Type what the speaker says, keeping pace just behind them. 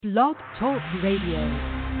Blog Talk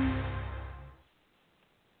Radio.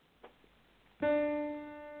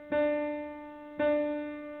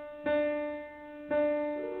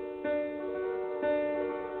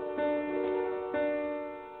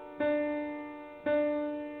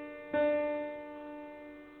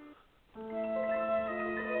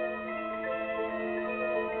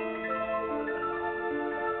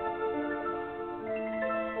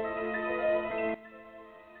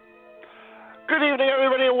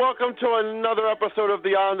 Welcome to another episode of The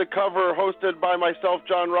On the Cover, hosted by myself,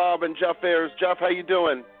 John Robb, and Jeff Ayers. Jeff, how you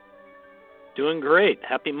doing? Doing great.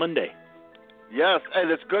 Happy Monday. Yes,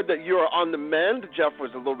 and it's good that you are on the mend. Jeff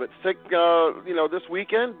was a little bit sick, this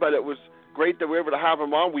weekend, but it was great that we were able to have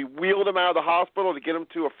him on. We wheeled him out of the hospital to get him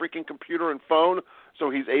to a freaking computer and phone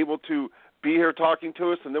so he's able to be here talking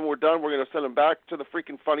to us, and then we're done. We're going to send him back to the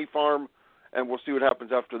freaking funny farm, and we'll see what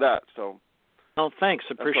happens after that. So, oh, thanks.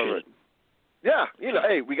 Appreciate it. Yeah,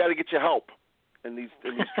 hey, we got to get you help in these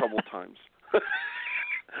troubled times.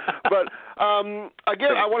 But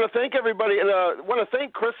again, I want to thank everybody, and I want to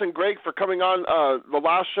thank Chris and Greg for coming on the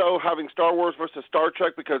last show, having Star Wars versus Star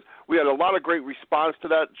Trek, because we had a lot of great response to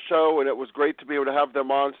that show, and it was great to be able to have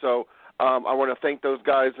them on. So I want to thank those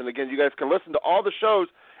guys. And again, you guys can listen to all the shows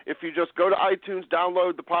if you just go to iTunes,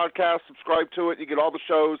 download the podcast, subscribe to it. You get all the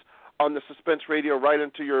shows on the Suspense Radio right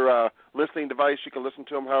into your listening device. You can listen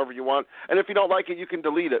to them however you want. And if you don't like it, you can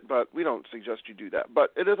delete it, but we don't suggest you do that. But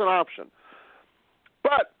it is an option.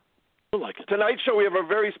 But tonight's show, we have a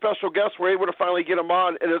very special guest. We're able to finally get him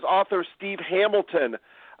on. It is author Steve Hamilton,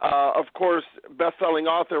 of course, best-selling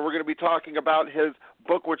author. We're going to be talking about his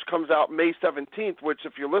book, which comes out May 17th, which,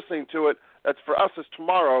 if you're listening to it, that's for us, is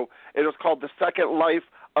tomorrow. It is called The Second Life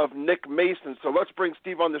of Nick Mason. So let's bring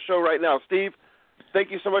Steve on the show right now. Steve,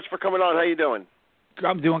 thank you so much for coming on. How you doing?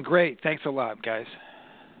 I'm doing great. Thanks a lot, guys.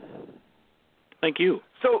 Thank you.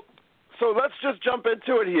 So let's just jump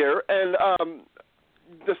into it here. And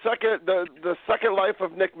the second Life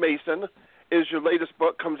of Nick Mason is your latest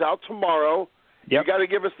book. Comes out tomorrow. Yep. You got to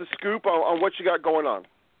give us the scoop on what you got going on.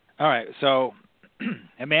 All right. So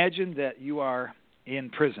imagine that you are in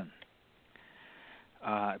prison.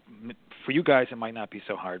 For you guys, it might not be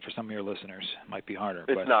so hard. For some of your listeners, it might be harder.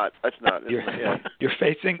 It's not. You're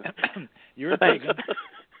facing, you're in prison,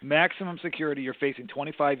 maximum security. You're facing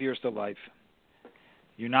 25 years to life.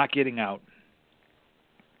 You're not getting out.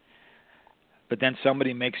 But then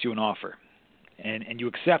somebody makes you an offer, and you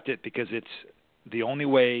accept it because it's the only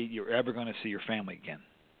way you're ever going to see your family again.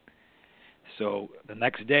 So the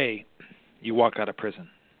next day, you walk out of prison.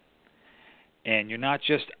 And you're not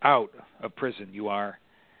just out of prison. You are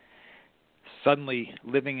suddenly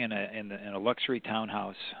living in a luxury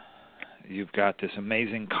townhouse. You've got this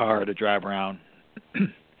amazing car to drive around,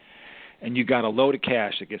 and you got a load of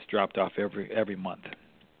cash that gets dropped off every month.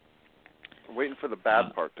 I'm waiting for the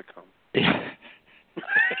bad part to come.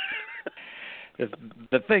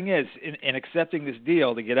 The thing is, in accepting this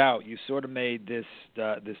deal to get out, you sort of made this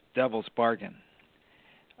devil's bargain.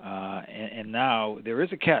 And now there is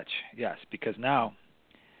a catch, yes, because now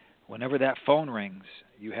whenever that phone rings,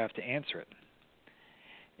 you have to answer it.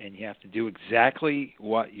 And you have to do exactly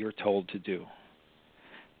what you're told to do,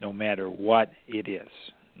 no matter what it is,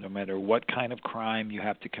 no matter what kind of crime you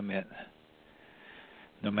have to commit,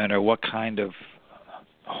 no matter what kind of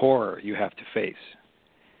horror you have to face.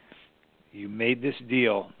 You made this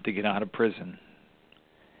deal to get out of prison,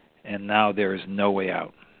 and now there is no way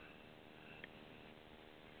out.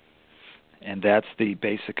 And that's the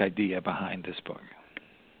basic idea behind this book.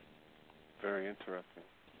 Very interesting.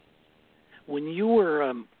 When you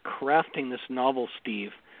were crafting this novel, Steve,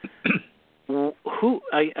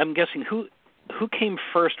 I'm guessing who came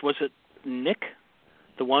first? Was it Nick,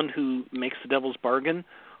 the one who makes the devil's bargain,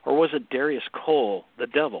 or was it Darius Cole, the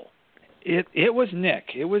devil? It was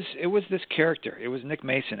Nick. It was this character. It was Nick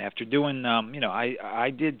Mason. After doing, I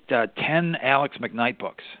did 10 Alex McKnight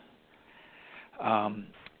books.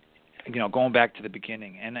 Going back to the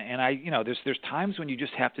beginning, and I, there's times when you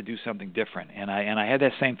just have to do something different, and I had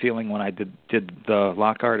that same feeling when I did The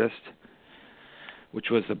Lock Artist, which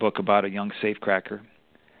was the book about a young safecracker,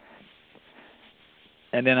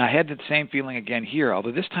 and then I had the same feeling again here.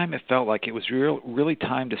 Although this time it felt like it was really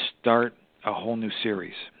time to start a whole new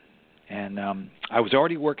series, and I was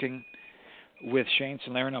already working with Shane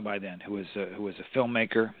Salerno by then, who was a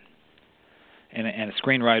filmmaker and a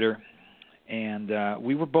screenwriter. And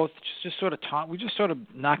we were both just sort of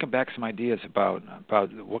knocking back some ideas about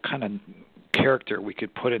what kind of character we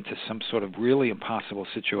could put into some sort of really impossible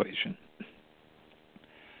situation.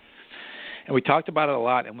 And we talked about it a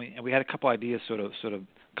lot, and we had a couple ideas sort of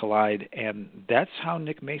collide, and that's how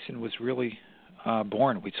Nick Mason was really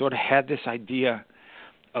born. We sort of had this idea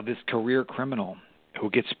of this career criminal who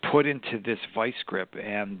gets put into this vice grip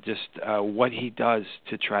and just what he does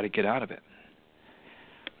to try to get out of it.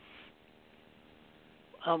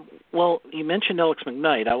 Well, you mentioned Alex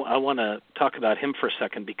McKnight. I want to talk about him for a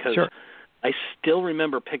second because Sure. I still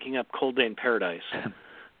remember picking up Cold Day in Paradise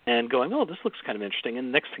and going, oh, this looks kind of interesting. And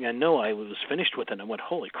the next thing I know, I was finished with it, and I went,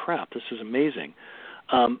 holy crap, this is amazing.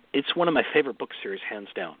 It's one of my favorite book series, hands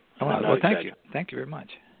down. Oh, well, thank you. Thank you very much.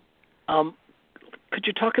 Could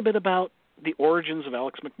you talk a bit about the origins of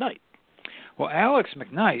Alex McKnight? Well, Alex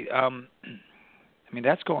McKnight, I mean,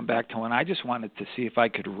 that's going back to when I just wanted to see if I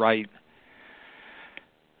could write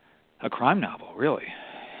a crime novel, really.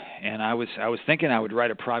 And I was thinking I would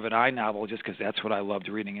write a private eye novel just because that's what I loved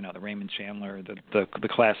reading, the Raymond Chandler, the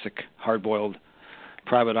classic hard-boiled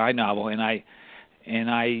private eye novel. And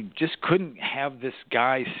I just couldn't have this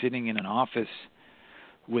guy sitting in an office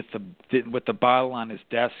with the bottle on his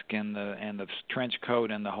desk and the trench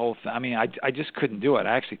coat and the whole thing. I mean, I just couldn't do it.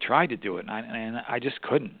 I actually tried to do it, and I just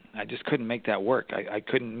couldn't. I just couldn't make that work. I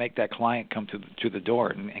couldn't make that client come to the door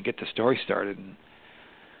and get the story started. And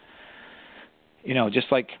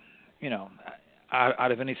just like,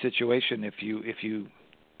 out of any situation, if you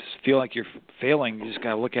feel like you're failing, you just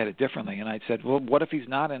got to look at it differently. And I said, well, what if he's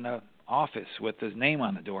not in an office with his name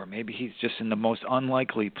on the door? Maybe he's just in the most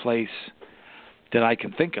unlikely place that I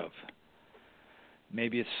can think of.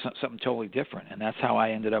 Maybe it's something totally different. And that's how I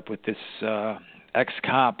ended up with this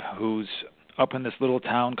ex-cop who's up in this little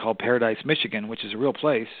town called Paradise, Michigan, which is a real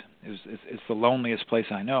place. It's the loneliest place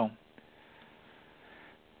I know.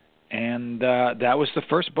 And that was the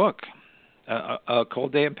first book, A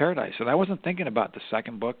Cold Day in Paradise. And I wasn't thinking about the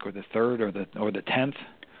second book or the third or the 10th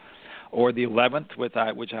or the 11th, which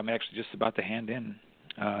I'm actually just about to hand in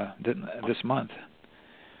this month.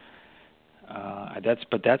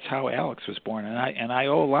 That's how Alex was born, and I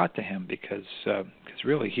owe a lot to him because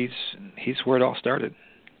really he's where it all started.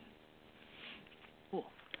 Cool.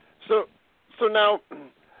 So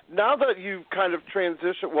now that you've kind of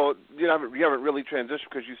transitioned, well, you haven't really transitioned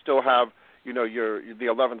because you still have, the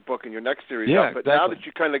 11th book in your next series. Yeah, out, but exactly. Now that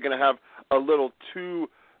you're kind of going to have a little two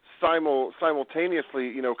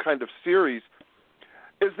simultaneously, kind of series,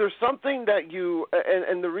 is there something that you,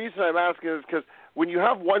 and the reason I'm asking is because when you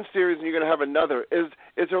have one series and you're going to have another, is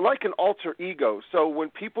there like an alter ego? So when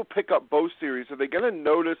people pick up both series, are they going to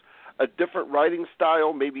notice a different writing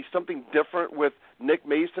style, maybe something different with Nick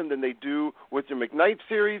Mason than they do with the McKnight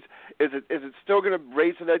series? Is it still going to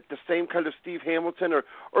resonate the same kind of Steve Hamilton,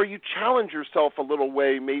 or you challenge yourself a little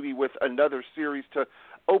way maybe with another series to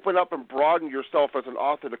open up and broaden yourself as an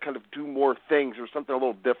author to kind of do more things or something a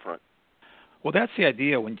little different? Well, that's the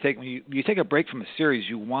idea. When you take a break from a series,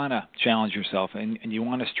 you want to challenge yourself and you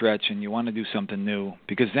want to stretch and you want to do something new,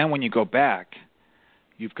 because then when you go back,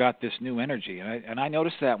 you've got this new energy. And I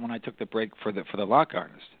noticed that when I took the break for the Lock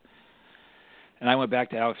Artist, and I went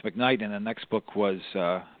back to Alex McKnight, and the next book was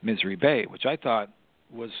Misery Bay, which I thought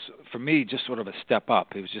was, for me, just sort of a step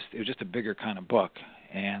up. It was just a bigger kind of book,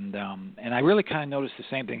 and I really kind of noticed the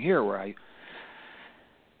same thing here, where I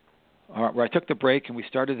took the break and we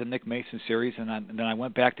started the Nick Mason series, and then I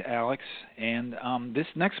went back to Alex. And this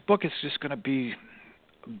next book is just going to be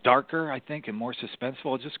darker, I think, and more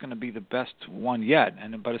suspenseful. It's just going to be the best one yet.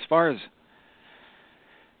 But as far as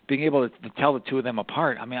being able to tell the two of them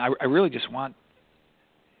apart, I mean, I really just want,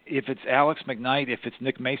 if it's Alex McKnight, if it's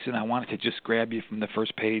Nick Mason, I want it to just grab you from the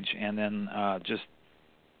first page and then just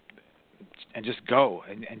go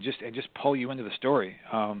and just pull you into the story.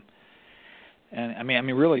 And I mean,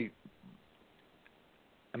 really.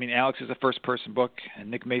 I mean, Alex is a first-person book, and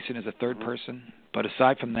Nick Mason is a third-person. But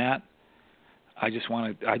aside from that, I just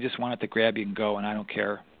want it to grab you and go, and I don't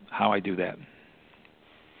care how I do that.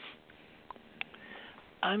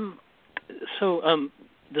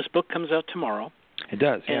 This book comes out tomorrow. It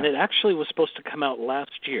does, and yeah. It actually was supposed to come out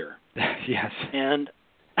last year. Yes. And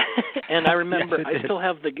I remember yes, I still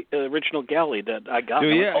have the original galley that I got.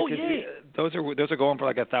 Yeah, oh, yay! Those are going for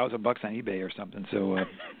like $1,000 on eBay or something. So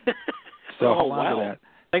hold on to that.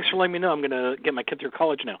 Thanks for letting me know. I'm going to get my kid through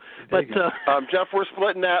college now. But Jeff, we're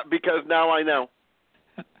splitting that because now I know.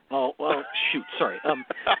 Oh, well, shoot, sorry.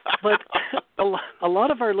 But a lot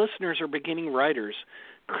of our listeners are beginning writers.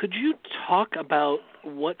 Could you talk about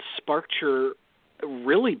what sparked your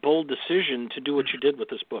really bold decision to do what you did with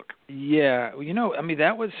this book? Yeah, I mean,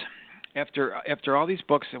 that was after all these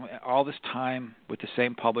books and all this time with the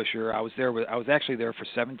same publisher. I was actually there for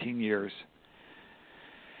 17 years.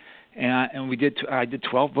 And I did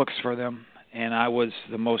 12 books for them, and I was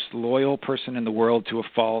the most loyal person in the world to a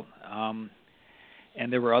fault.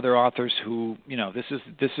 And there were other authors who, this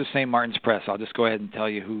is St. Martin's Press. I'll just go ahead and tell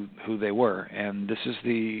you who they were. And this is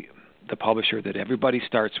the publisher that everybody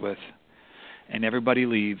starts with, and everybody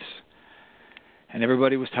leaves. And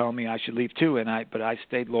everybody was telling me I should leave too, but I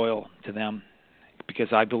stayed loyal to them because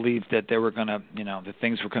I believed that they were gonna, that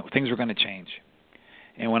things were gonna change.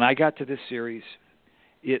 And when I got to this series,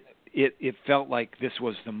 it felt like this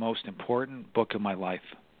was the most important book of my life.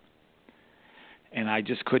 And I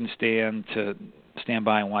just couldn't stand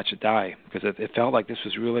by and watch it die, because it felt like this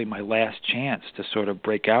was really my last chance to sort of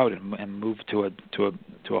break out and move to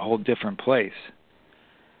a whole different place.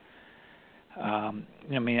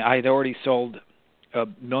 I'd already sold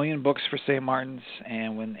 1 million books for St. Martin's,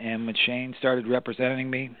 and when Shane started representing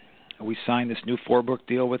me, we signed this new 4-book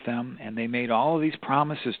deal with them, and they made all of these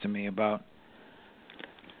promises to me about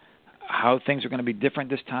how things were going to be different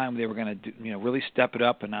this time. They were going to really step it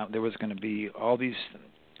up, and there was going to be all these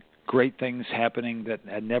great things happening that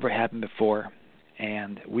had never happened before.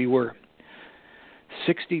 And we were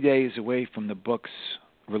 60 days away from the book's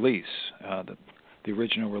release, the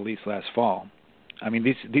original release last fall. I mean,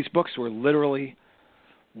 these books were literally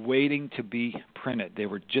waiting to be printed. They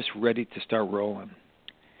were just ready to start rolling.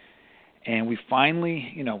 And we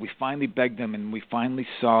finally begged them, and we finally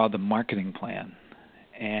saw the marketing plan.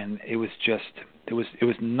 And it was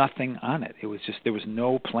nothing on it. It was just, there was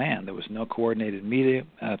no plan. There was no coordinated media.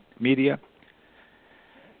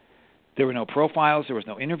 There were no profiles. There was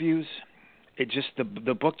no interviews.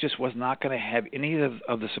 The book just was not going to have any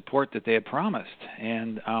of the support that they had promised.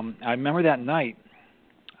 And I remember that night,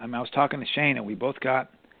 I was talking to Shane, and we both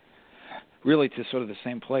got really to sort of the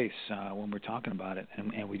same place when we were talking about it.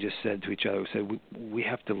 And we just said to each other, we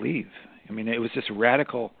have to leave. I mean, it was this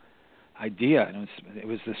radical idea, and it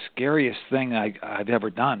was the scariest thing I've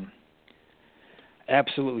ever done.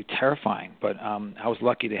 Absolutely terrifying, but I was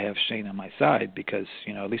lucky to have Shane on my side, because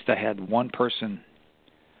at least I had one person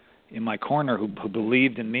in my corner who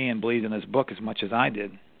believed in me and believed in this book as much as I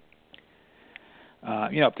did.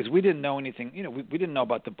 Because we didn't know anything. We didn't know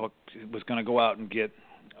about the book. It was going to go out and get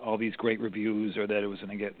all these great reviews, or that it was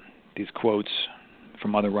going to get these quotes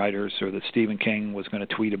from other writers, or that Stephen King was going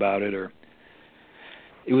to tweet about it, or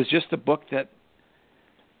it was just a book that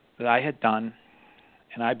I had done,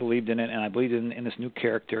 and I believed in it, and I believed in this new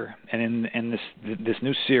character, and in this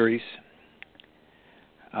new series.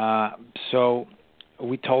 So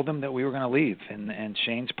we told them that we were going to leave, and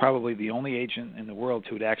Shane's probably the only agent in the world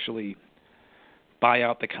who would actually buy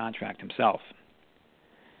out the contract himself.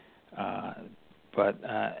 But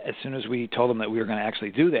as soon as we told them that we were going to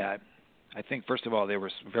actually do that, I think, first of all, they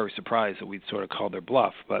were very surprised that we'd sort of called their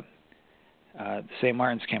bluff, but St.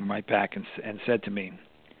 Martin's came right back and said to me,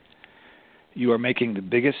 "You are making the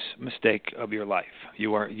biggest mistake of your life.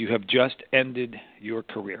 You have just ended your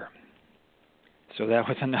career." So that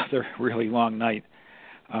was another really long night.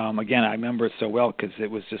 Again, I remember it so well, because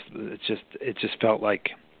it just felt like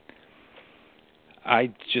I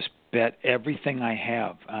just bet everything I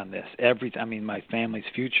have on this. My family's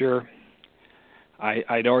future.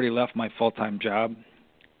 I'd already left my full-time job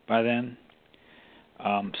by then.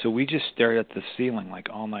 So we just stared at the ceiling like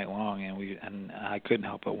all night long, and I couldn't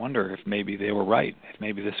help but wonder if maybe they were right, if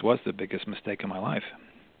maybe this was the biggest mistake of my life.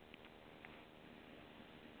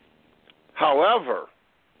 However,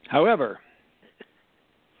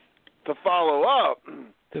 to follow up,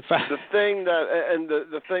 the thing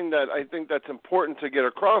that I think that's important to get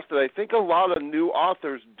across, that I think a lot of new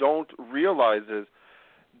authors don't realize, is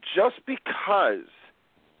just because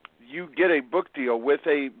you get a book deal with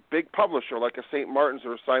a big publisher like a St. Martin's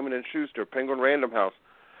or a Simon & Schuster, Penguin Random House,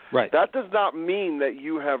 right, that does not mean that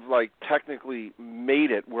you have technically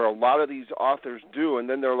made it, where a lot of these authors do, and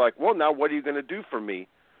then they're like, well, now what are you going to do for me?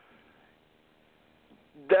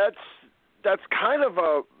 That's kind of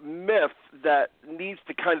a myth that needs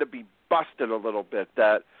to kind of be busted a little bit,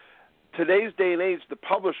 that today's day and age, the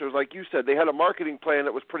publishers, like you said, they had a marketing plan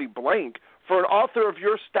that was pretty blank. For an author of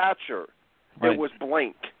your stature, right, it was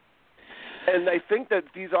blank. And I think that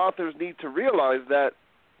these authors need to realize that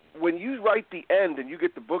when you write the end and you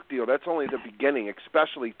get the book deal, that's only the beginning,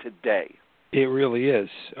 especially today. It really is.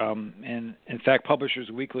 And in fact, Publishers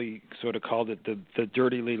Weekly sort of called it the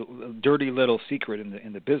dirty little secret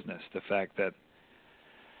in the business, the fact that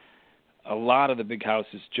a lot of the big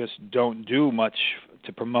houses just don't do much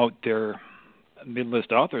to promote their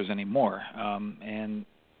mid-list authors anymore. And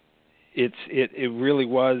it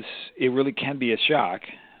really can be a shock.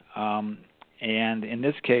 And in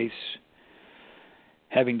this case,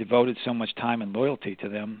 having devoted so much time and loyalty to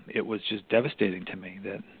them, it was just devastating to me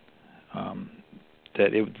that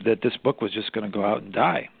this book was just going to go out and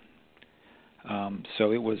die.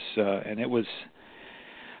 So it was, and it was,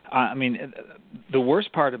 I mean, the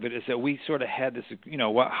worst part of it is that we sort of had this,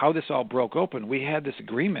 how this all broke open. We had this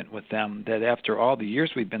agreement with them that after all the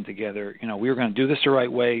years we've been together, we were going to do this the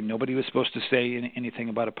right way. Nobody was supposed to say anything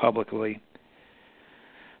about it publicly.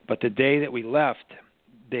 But the day that we left,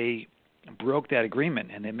 they broke that agreement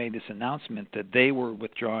and they made this announcement that they were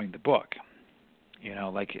withdrawing the book,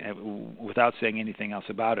 like without saying anything else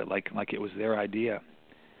about it, like it was their idea.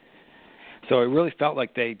 So it really felt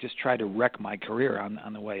like they just tried to wreck my career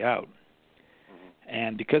on the way out.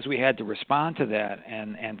 And because we had to respond to that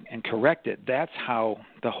and correct it, that's how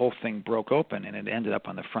the whole thing broke open, and it ended up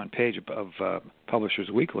on the front page of Publishers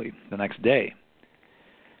Weekly the next day.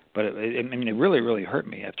 But it really, really hurt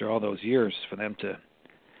me after all those years for them to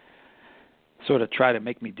sort of try to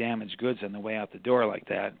make me damaged goods on the way out the door like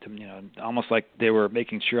that, almost like they were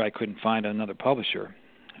making sure I couldn't find another publisher.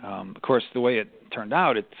 Of course, the way it turned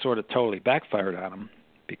out, it sort of totally backfired on them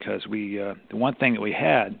because the one thing that we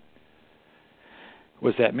had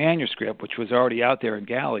was that manuscript, which was already out there in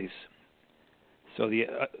galleys, so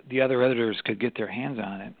the other editors could get their hands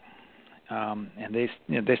on it,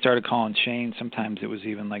 and they started calling chains. Sometimes it was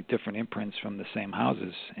even like different imprints from the same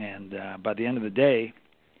houses, and by the end of the day,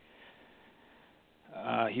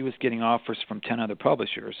 he was getting offers from 10 other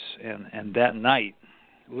publishers, and that night,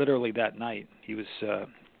 literally that night,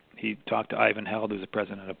 he talked to Ivan Held, who's the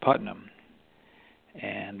president of Putnam,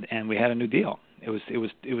 and we had a new deal. It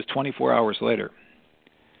was 24 hours later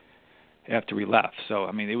after we left. So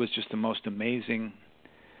it was just the most amazing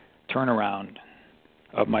turnaround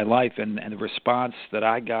of my life, and the response that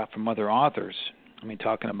I got from other authors.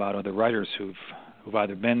 Talking about other writers who've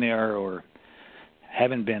either been there or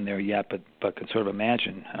haven't been there yet, but could sort of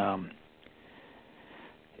imagine.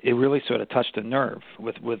 It really sort of touched a nerve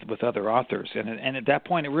with other authors, and at that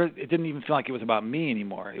point, it didn't even feel like it was about me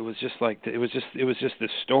anymore. It was just like it was just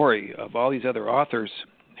this story of all these other authors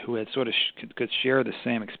who had sort of could share the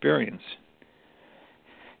same experience,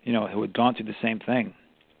 who had gone through the same thing.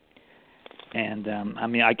 And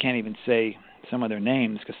I can't even say some of their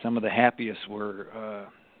names because some of the happiest were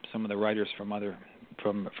some of the writers from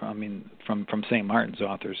St. Martin's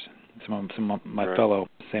authors. Some of my right. fellow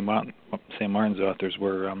St. Martin's authors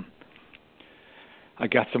were. I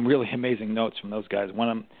got some really amazing notes from those guys.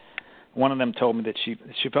 One of them told me that she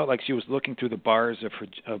felt like she was looking through the bars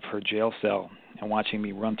of her jail cell and watching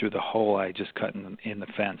me run through the hole I just cut in the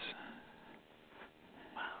fence.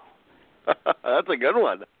 Wow, that's a good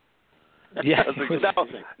one. Yeah.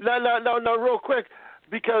 No, real quick.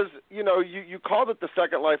 Because, you called it the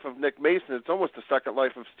second life of Nick Mason. It's almost the second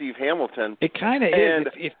life of Steve Hamilton. It kind of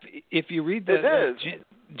is. If you read the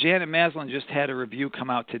Janet Maslin just had a review come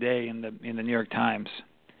out today in the New York Times,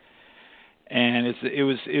 and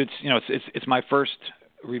it's my first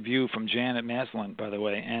review from Janet Maslin, by the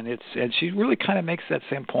way, and she really kind of makes that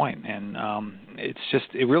same point, and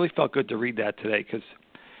it really felt good to read that today because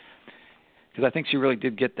I think she really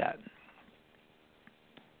did get that.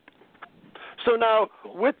 So now,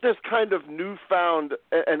 with this kind of newfound,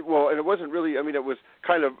 and it wasn't really, it was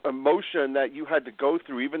kind of emotion that you had to go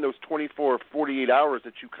through, even those 24, 48 hours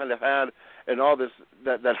that you kind of had and all this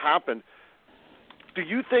that happened. Do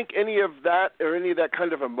you think any of that or any of that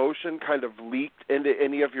kind of emotion kind of leaked into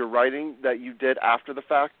any of your writing that you did after the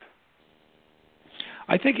fact?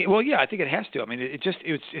 I think it has to.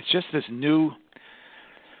 It's just this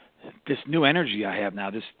new energy I have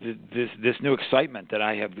now, this new excitement that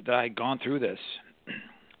I had gone through this,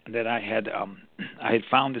 that I had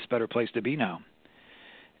found this better place to be now,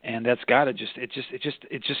 and that's got to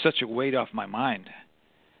it's just such a weight off my mind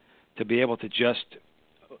to be able to just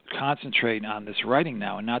concentrate on this writing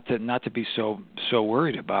now and not to be so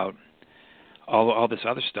worried about all this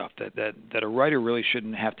other stuff that a writer really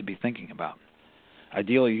shouldn't have to be thinking about.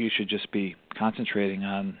 Ideally, you should just be concentrating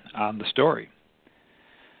on the story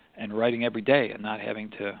and writing every day and not having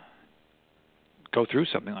to go through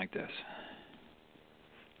something like this.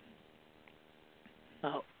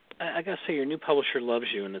 Well, I got to say, your new publisher loves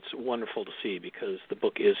you, and it's wonderful to see because the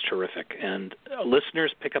book is terrific. And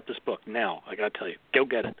listeners, pick up this book now. I got to tell you, go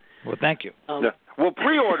get it. Well, thank you. We'll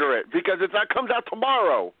pre-order it because that comes out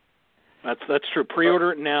tomorrow. That's true.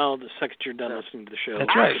 Pre-order it now. The second you're done listening to the show,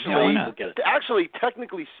 that's right. You'll get it. Actually,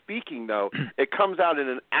 technically speaking, though, it comes out in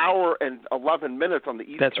an hour and 11 minutes on the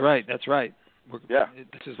East Coast. That's right.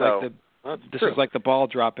 This is like the ball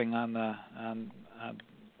dropping on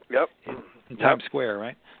Yep. in Times Square,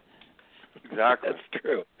 right? Exactly. That's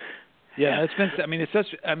true. Yeah, it's been. It's such.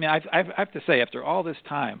 I have to say, after all this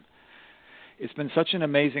time, it's been such an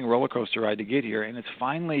amazing roller coaster ride to get here, and it's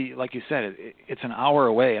finally, like you said, it's an hour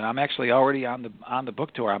away, and I'm actually already on the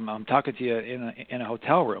book tour. I'm talking to you in a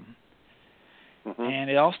hotel room, and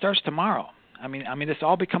it all starts tomorrow. I mean, this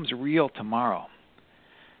all becomes real tomorrow.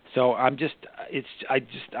 So I'm just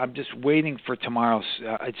waiting for tomorrow's.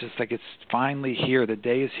 It's just like it's finally here. The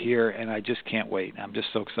day is here, and I just can't wait. I'm just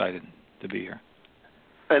so excited to be here.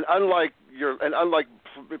 And unlike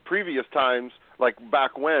previous times, like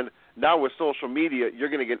back when, now with social media, you're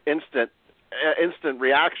going to get instant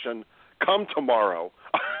reaction. Come tomorrow.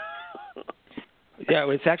 Yeah,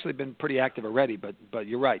 it's actually been pretty active already, but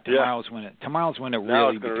you're right. Tomorrow's when it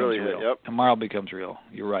really becomes real. Yep. Tomorrow becomes real.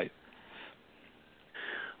 You're right.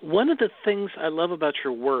 One of the things I love about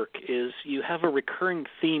your work is you have a recurring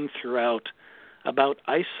theme throughout about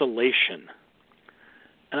isolation,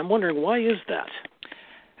 and I'm wondering, why is that?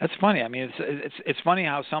 That's funny. I mean, it's funny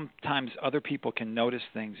how sometimes other people can notice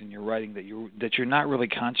things in your writing that you're not really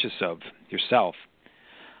conscious of yourself.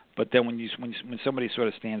 But then when somebody sort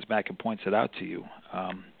of stands back and points it out to you,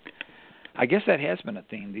 I guess that has been a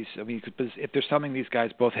theme. If there's something these guys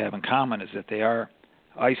both have in common, is that they are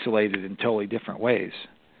isolated in totally different ways.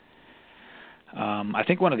 I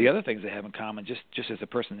think one of the other things they have in common, just as a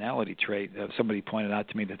personality trait, somebody pointed out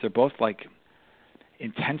to me that they're both like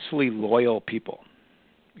intensely loyal people.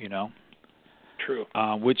 You know, true.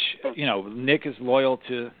 Which Nick is loyal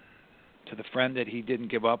to the friend that he didn't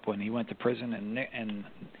give up when he went to prison, and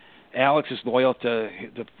Alex is loyal to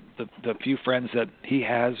the few friends that he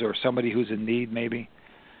has, or somebody who's in need, maybe.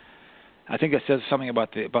 I think it says something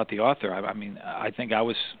about the author. I mean, I think I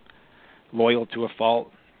was loyal to a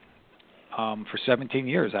fault for 17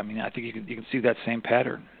 years. I mean, I think you can see that same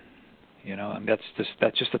pattern. You know, and that's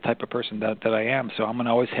just the type of person that I am. So I'm going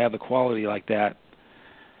to always have a quality like that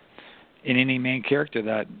in any main character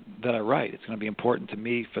that I write. It's going to be important to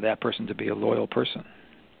me for that person to be a loyal person.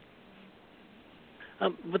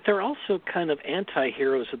 But they're also kind of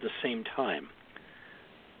anti-heroes at the same time.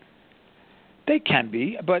 They can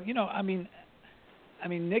be, but I mean,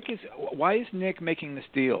 why is Nick making this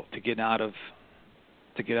deal to get out of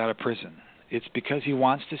prison? It's because he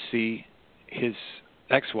wants to see his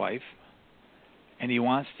ex-wife, and he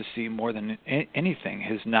wants to see more than anything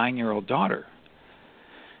his 9-year-old daughter.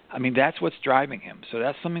 I mean, that's what's driving him. So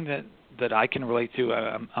that's something that I can relate to.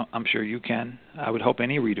 I'm sure you can. I would hope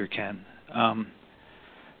any reader can.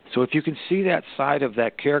 So if you can see that side of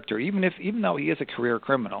that character, even though he is a career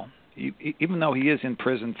criminal, even though he is in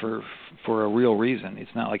prison for a real reason,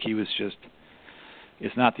 it's not like he was just.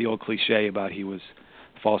 It's not the old cliche about he was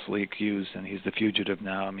falsely accused and he's the fugitive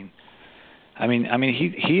now. I mean,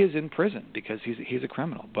 he is in prison because he's a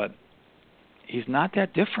criminal, but he's not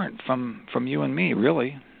that different from you and me,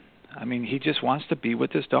 really. I mean, he just wants to be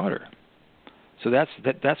with his daughter. So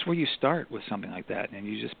that's where you start with something like that, and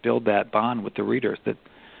you just build that bond with the readers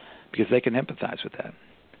because they can empathize with that.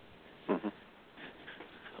 Mm-hmm.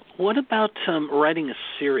 What about writing a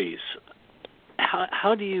series?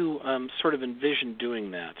 How do you sort of envision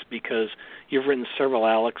doing that? Because you've written several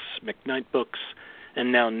Alex McKnight books,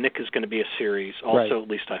 and now Nick is going to be a series also, right. At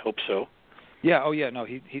least I hope so. Yeah, oh yeah, no,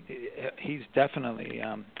 he's definitely...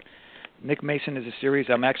 Nick Mason is a series.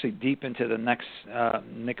 I'm actually deep into the next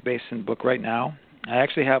Nick Mason book right now. I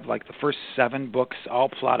actually have like the first 7 books all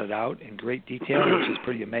plotted out in great detail, which is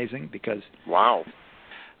pretty amazing because... Wow.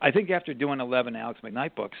 I think after doing 11 Alex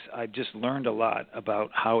McKnight books, I've just learned a lot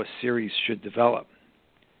about how a series should develop,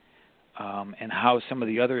 and how some of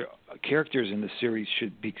the other characters in the series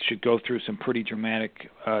should go through some pretty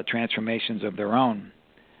dramatic transformations of their own.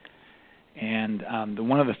 And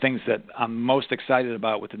one of the things that I'm most excited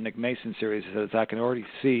about with the Nick Mason series is I can already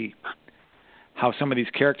see how some of these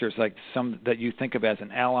characters, like some that you think of as an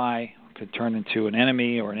ally, could turn into an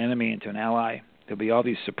enemy, or an enemy into an ally. There'll be all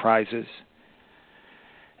these surprises.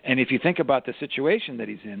 And if you think about the situation that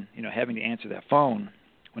he's in, having to answer that phone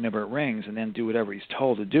whenever it rings and then do whatever he's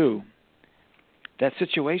told to do, that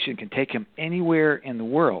situation can take him anywhere in the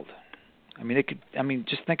world. I mean,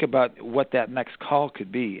 just think about what that next call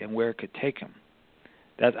could be and where it could take him.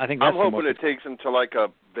 I think that's I'm hoping it takes him to like a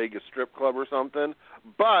Vegas strip club or something,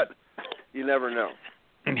 but you never know.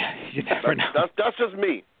 You never know. That's just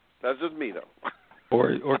me. That's just me, though.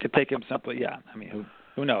 Or it could take him someplace. Yeah, I mean,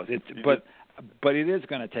 who knows? But it is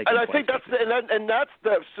going to take. And him I think that's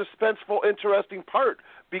the suspenseful, interesting part,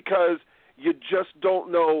 because you just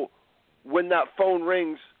don't know when that phone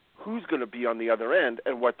rings who's going to be on the other end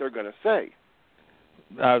and what they're going to say.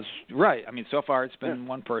 Right. I mean, so far it's been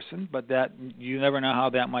one person, but that you never know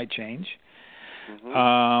how that might change.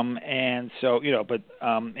 Mm-hmm. And so,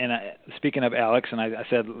 speaking of Alex, and as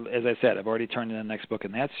I said, I've already turned in the next book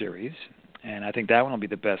in that series, and I think that one will be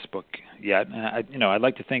the best book yet. And I'd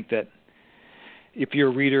like to think that if you're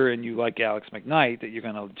a reader and you like Alex McKnight, that you're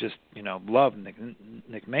going to just, love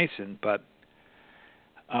Nick Mason, but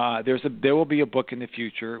there will be a book in the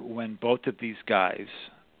future when both of these guys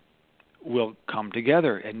will come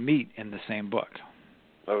together and meet in the same book.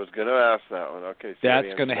 I was going to ask that one. Okay, so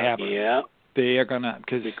that's going to happen. Yeah, they are going to,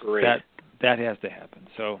 because that has to happen.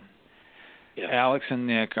 So Alex and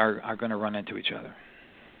Nick are going to run into each other.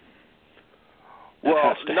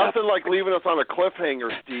 Well, nothing like leaving us on a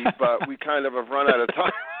cliffhanger, Steve, but we kind of have run out of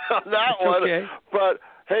time on that one. Okay. But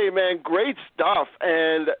hey, man, great stuff,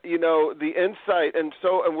 and the insight, and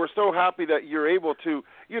we're so happy that you're able to,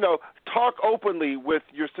 talk openly with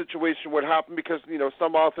your situation, what happened, because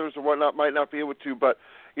some authors or whatnot might not be able to. But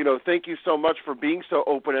thank you so much for being so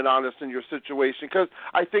open and honest in your situation, because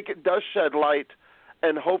I think it does shed light,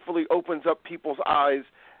 and hopefully opens up people's eyes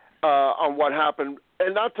on what happened.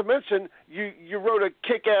 And not to mention, you wrote a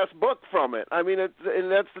kick-ass book from it. I mean,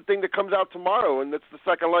 and that's the thing that comes out tomorrow, and that's The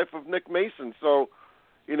Second Life of Nick Mason. So,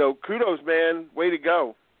 kudos, man. Way to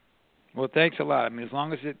go. Well, thanks a lot. I mean, as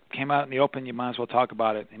long as it came out in the open, you might as well talk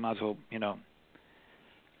about it. You might as well,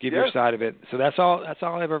 give your side of it. So that's all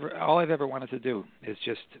I've ever wanted to do is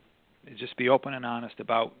just be open and honest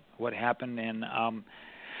about what happened. And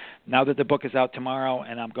now that the book is out tomorrow,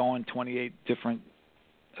 and I'm going 28 different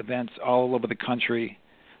events all over the country,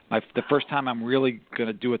 the first time I'm really going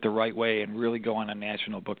to do it the right way and really go on a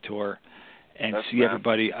national book tour and see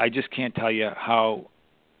everybody. I just can't tell you how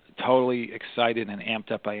totally excited and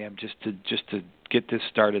amped up I am just to get this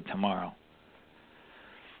started tomorrow.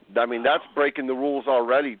 I mean, that's breaking the rules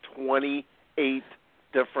already. 28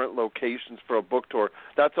 different locations for a book tour.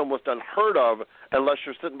 That's almost unheard of unless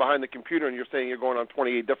you're sitting behind the computer and you're saying you're going on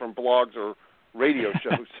 28 different blogs or radio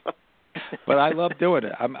shows. But I love doing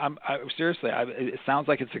it. Seriously, it sounds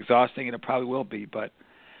like it's exhausting, and it probably will be, but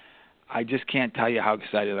I just can't tell you how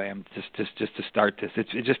excited I am just to start this.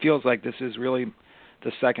 It just feels like this is really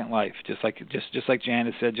the second life, just like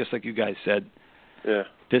Janice said, just like you guys said. Yeah.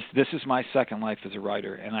 This is my second life as a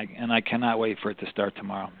writer, and I cannot wait for it to start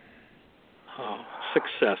tomorrow. Oh,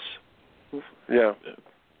 success. Yeah.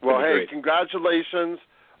 Well, hey, great. Congratulations.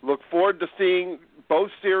 Look forward to seeing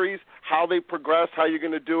both series, how they progress, how you're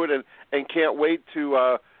going to do it, and can't wait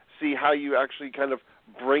to see how you actually kind of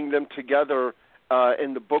bring them together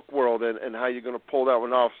in the book world and how you're going to pull that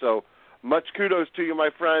one off. So much kudos to you, my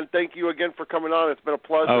friend. Thank you again for coming on. It's been a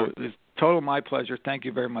pleasure. Oh, it's total my pleasure. Thank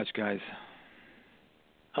you very much, guys.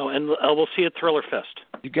 Oh, and we'll see you at Thriller Fest.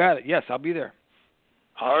 You got it. Yes, I'll be there.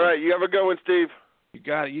 Awesome. All right. You have a good one, Steve. You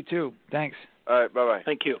got it. You too. Thanks. All right. Bye-bye.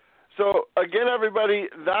 Thank you. So, again, everybody,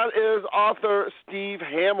 that is author Steve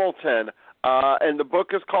Hamilton, and the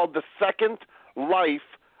book is called The Second Life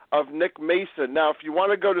of Nick Mason. Now, if you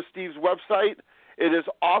want to go to Steve's website, it is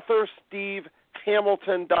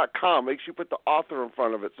authorstevehamilton.com. Make sure you put the author in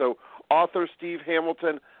front of it. So,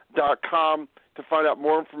 authorstevehamilton.com to find out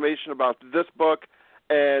more information about this book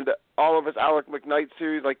and all of his Alec McKnight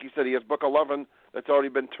series. Like you said, he has book 11 that's already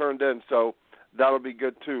been turned in, so that'll be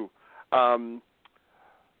good too.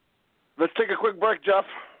 Let's take a quick break, Jeff.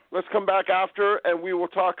 Let's come back after, and we will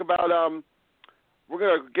talk about we're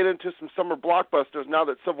going to get into some summer blockbusters now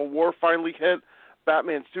that Civil War finally hit.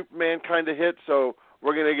 Batman, Superman kind of hit, so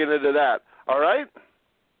we're going to get into that. All right?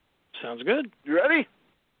 Sounds good. You ready?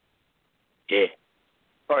 Yeah.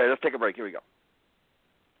 All right, let's take a break. Here we go.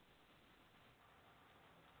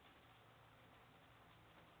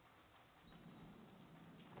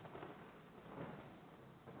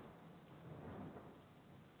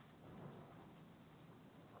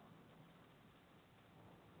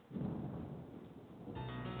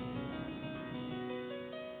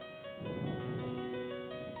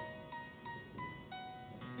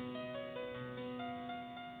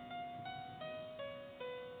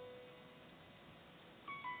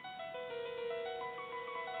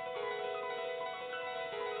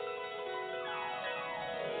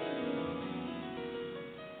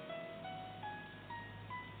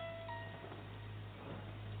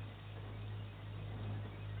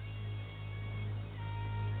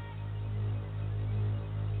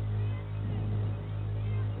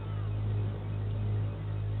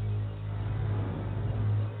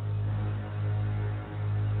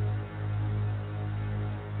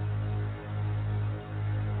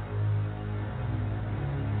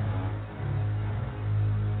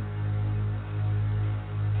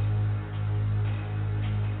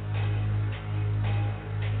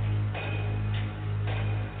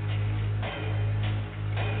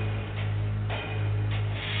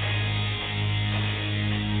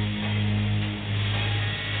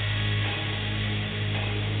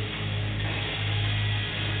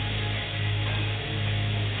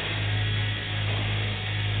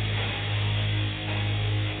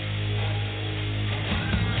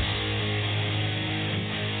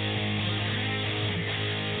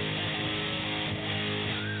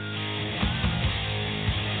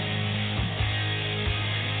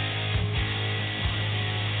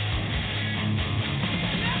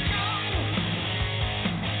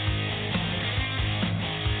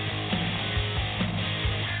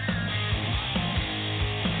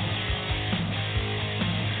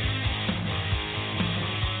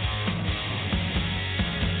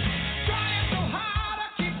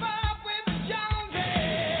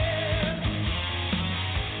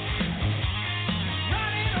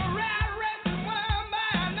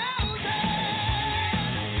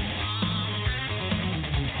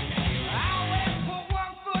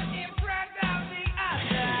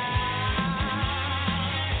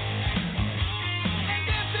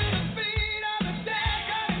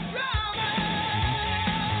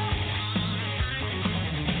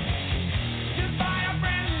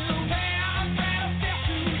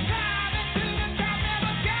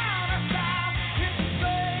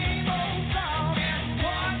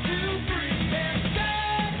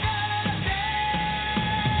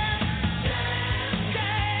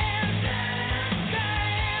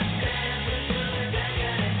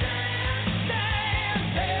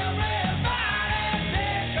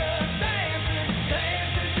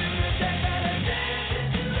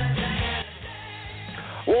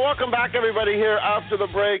 welcome back, everybody, here after the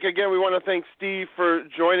break. Again, we want to thank Steve for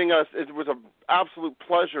joining us. It was an absolute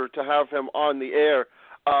pleasure to have him on the air.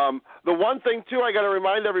 The one thing, too, I got to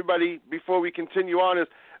remind everybody before we continue on is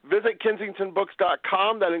visit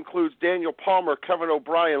KensingtonBooks.com. That includes Daniel Palmer, Kevin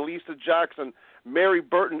O'Brien, Lisa Jackson, Mary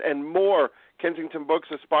Burton, and more. Kensington Books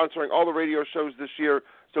is sponsoring all the radio shows this year,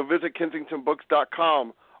 so visit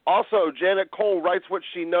KensingtonBooks.com. Also, Janet Cole writes what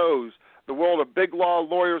she knows, the world of big law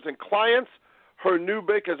lawyers and clients. Her new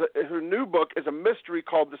book is a mystery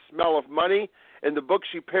called The Smell of Money. In the book,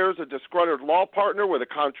 she pairs a disgruntled law partner with a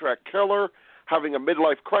contract killer having a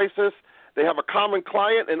midlife crisis. They have a common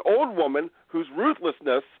client, an old woman whose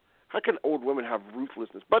ruthlessness – how can old women have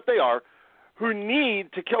ruthlessness? But they are – who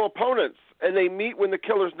need to kill opponents. And they meet when the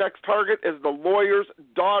killer's next target is the lawyer's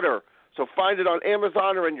daughter. So find it on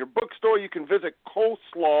Amazon or in your bookstore. You can visit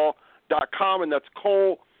coleslaw.com, and that's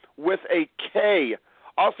Cole with a K.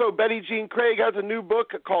 Also, Betty Jean Craig has a new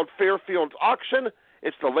book called Fairfield's Auction.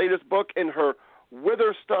 It's the latest book in her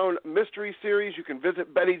Witherstone mystery series. You can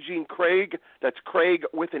visit Betty Jean Craig, that's Craig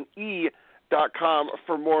with an E.com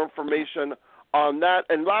for more information on that.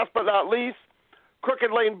 And last but not least,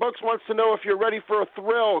 Crooked Lane Books wants to know if you're ready for a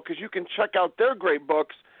thrill, because you can check out their great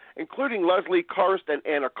books, including Leslie Karst and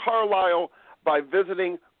Anna Carlisle, by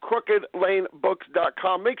visiting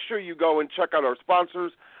crookedlanebooks.com. Make sure you go and check out our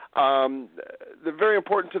sponsors. They're very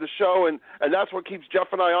important to the show, and that's what keeps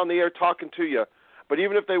Jeff and I on the air talking to you. But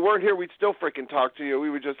even if they weren't here, we'd still freaking talk to you. We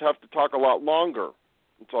would just have to talk a lot longer.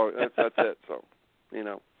 That's it. So, you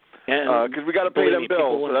know, because we got to pay them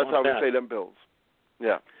bills, so that's how we pay them bills.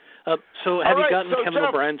 Yeah. So have you gotten Kevin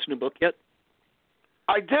O'Brien's new book yet?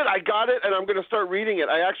 I did. I got it, and I'm going to start reading it.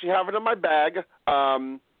 I actually have it in my bag,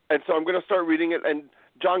 and so I'm going to start reading it. And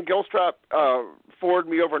John Gilstrap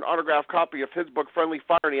forwarded me over an autographed copy of his book, Friendly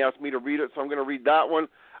Fire, and he asked me to read it, so I'm going to read that one.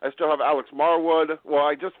 I still have Alex Marwood. Well,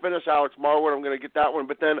 I just finished Alex Marwood. I'm going to get that one.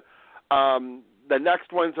 But then the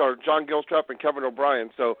next ones are John Gilstrap and Kevin O'Brien.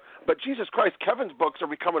 So, but Jesus Christ, Kevin's books are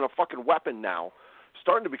becoming a fucking weapon now.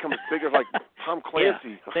 Starting to become as big as like Tom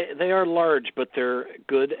Clancy. Yeah, they are large, but they're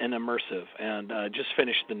good and immersive. And just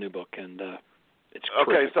finished the new book, and it's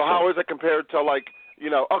okay. terrific. So how is it compared to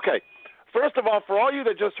Okay, first of all, for all you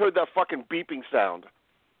that just heard that fucking beeping sound,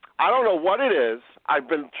 I don't know what it is. I've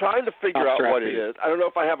been trying to figure out what it is. I don't know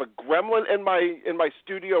if I have a gremlin in my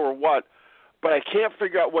studio or what, but I can't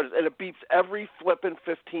figure out what it is. And it beeps every flipping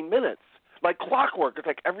 15 minutes. Like clockwork, it's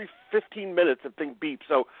like every 15 minutes the thing beeps.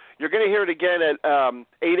 So you're going to hear it again at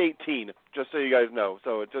 8:18, just so you guys know.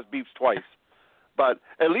 So it just beeps twice. But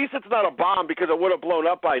at least it's not a bomb, because it would have blown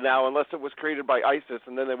up by now unless it was created by ISIS,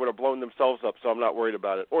 and then they would have blown themselves up, so I'm not worried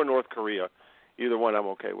about it. Or North Korea. Either one I'm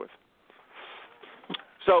okay with.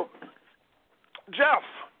 So, Jeff,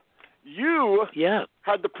 you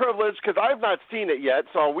had the privilege, because I've not seen it yet,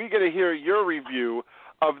 so we're going to hear your review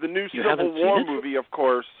of the new Civil War movie, of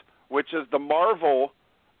course, which is the Marvel,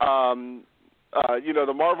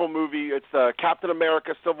 the Marvel movie. It's Captain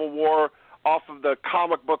America Civil War off of the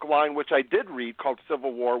comic book line, which I did read, called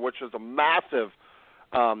Civil War, which is a massive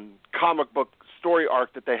comic book story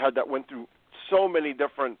arc that they had that went through so many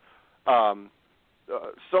different of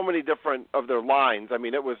their lines. I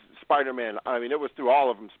mean, it was Spider-Man. I mean, it was through all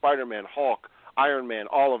of them, Spider-Man, Hulk, Iron Man,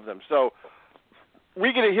 all of them. So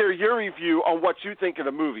we're going to hear your review on what you think of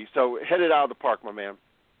the movie. So hit it out of the park, my man.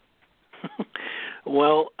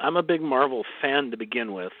 Well, I'm a big Marvel fan to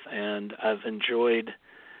begin with, and I've enjoyed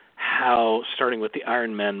how, starting with the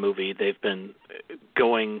Iron Man movie, they've been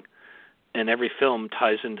going, and every film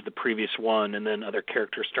ties into the previous one, and then other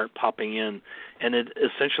characters start popping in, and it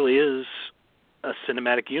essentially is a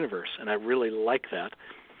cinematic universe, and I really like that.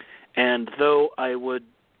 And though I would,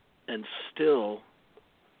 and still,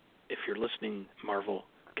 if you're listening, Marvel,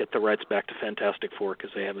 get the rights back to Fantastic Four,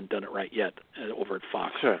 because they haven't done it right yet over at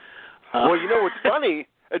Fox. Sure. Well, you know what's funny?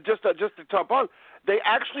 Just to top on, they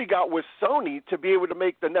actually got with Sony to be able to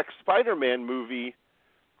make the next Spider-Man movie,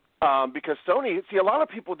 because Sony. See, a lot of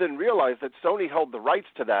people didn't realize that Sony held the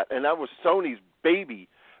rights to that, and that was Sony's baby.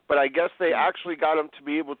 But I guess they actually got them to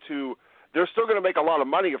be able to. They're still going to make a lot of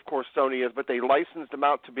money, of course, Sony is, but they licensed them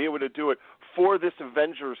out to be able to do it for this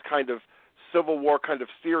Avengers kind of Civil War kind of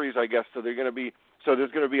series, I guess. So there's going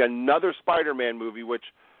to be another Spider-Man movie,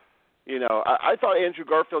 which. You know, I thought Andrew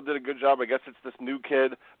Garfield did a good job. I guess it's this new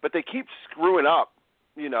kid. But they keep screwing up,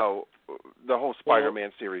 you know, the whole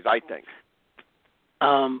Spider-Man series, I think.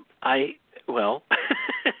 Got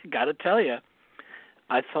to tell you,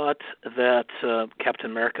 I thought that Captain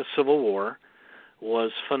America Civil War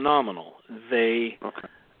was phenomenal. They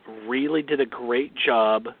really did a great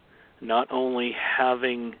job not only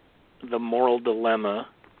having the moral dilemma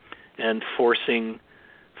and forcing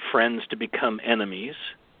friends to become enemies.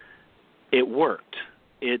 It worked.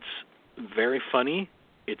 It's very funny.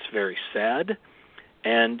 It's very sad.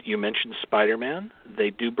 And you mentioned Spider-Man. They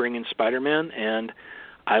do bring in Spider-Man, and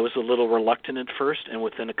I was a little reluctant at first, and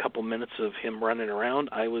within a couple minutes of him running around,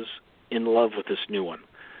 I was in love with this new one.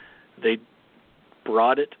 They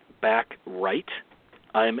brought it back right.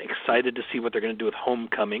 I'm excited to see what they're going to do with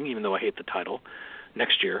Homecoming, even though I hate the title,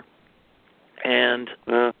 next year. And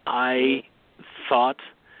I thought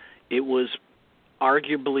it was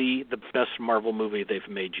arguably the best Marvel movie they've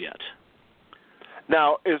made yet.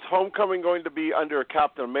 Now, is Homecoming going to be under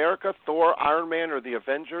Captain America, Thor, Iron Man, or the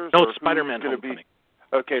Avengers? No, it's Spider-Man Homecoming.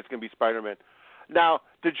 Okay, it's going to be Spider-Man. Now,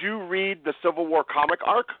 did you read the Civil War comic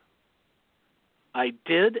arc? I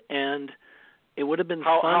did, and it would have been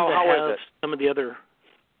fun to have some of the other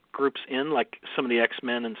groups in, like some of the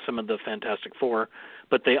X-Men and some of the Fantastic Four,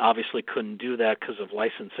 but they obviously couldn't do that because of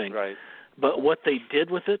licensing. Right. But what they did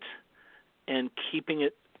with it and keeping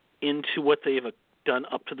it into what they've done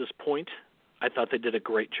up to this point, I thought they did a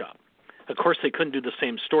great job. Of course, they couldn't do the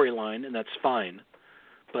same storyline, and that's fine,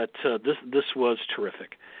 but this was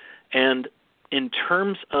terrific. And in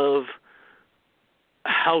terms of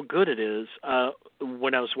how good it is,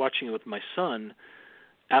 when I was watching it with my son,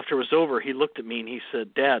 after it was over, he looked at me and he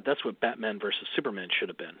said, "Dad, that's what Batman versus Superman should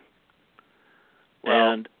have been."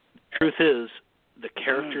 Well, and the truth is, the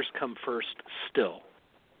characters come first still.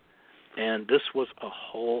 And this was a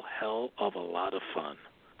whole hell of a lot of fun.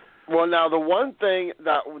 Well, now, the one thing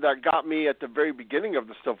that got me at the very beginning of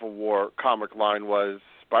the Civil War comic line was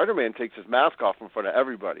Spider-Man takes his mask off in front of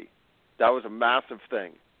everybody. That was a massive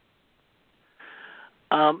thing.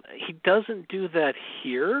 He doesn't do that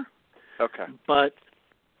here. Okay. But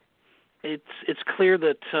it's clear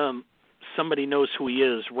that somebody knows who he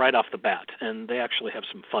is right off the bat, and they actually have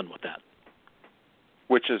some fun with that.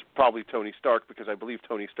 Which is probably Tony Stark, because I believe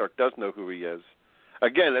Tony Stark does know who he is.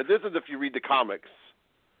 Again, this is if you read the comics.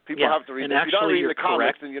 People have to read and them. If you don't read the comics,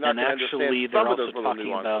 correct. then you're not going to understand some of those little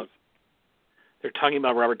nuances. They're talking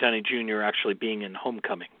about Robert Downey Jr. actually being in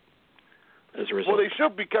Homecoming as a result. Well, they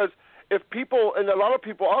should, because if people, and a lot of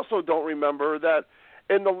people also don't remember that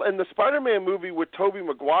in the Spider-Man movie with Tobey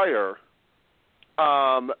Maguire,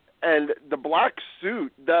 and the black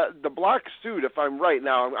suit, the black suit, if I'm right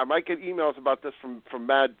now, I might get emails about this from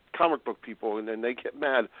mad comic book people, and then they get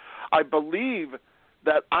mad. I believe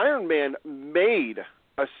that Iron Man made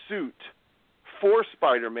a suit for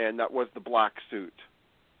Spider-Man that was the black suit.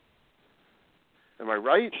 Am I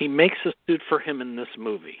right? He makes a suit for him in this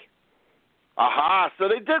movie. Aha, so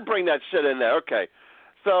they did bring that shit in there. Okay.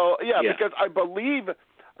 So, yeah.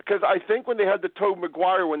 Because I think when they had the Tobey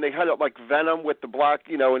Maguire, when they had it like Venom with the black,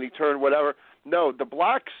 and he turned whatever. No, the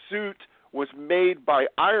black suit was made by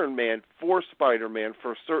Iron Man for Spider-Man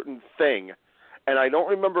for a certain thing. And I don't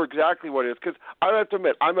remember exactly what it is, because I have to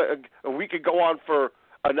admit, we could go on for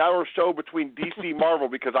an hour show between DC Marvel,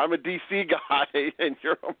 because I'm a DC guy and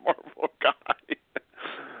you're a Marvel guy.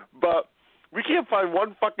 But we can't find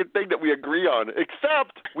one fucking thing that we agree on,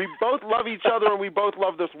 except we both love each other and we both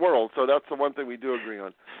love this world. So that's the one thing we do agree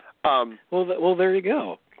on. Well, there you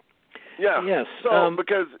go. Yeah. Yes. So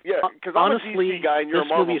because I'm honestly, a DC guy and you're a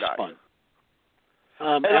Marvel guy. This movie is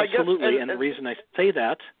fun. Absolutely, and the reason I say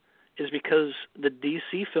that is because the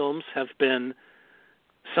DC films have been,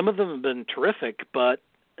 some of them have been terrific, but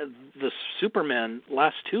the Superman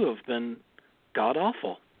last two have been god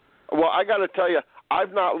awful. Well, I got to tell you,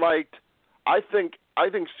 I've not liked. I think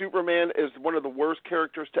Superman is one of the worst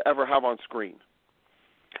characters to ever have on screen.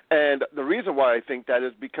 And the reason why I think that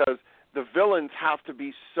is because the villains have to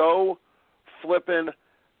be so flippin',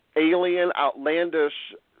 alien, outlandish,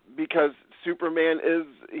 because Superman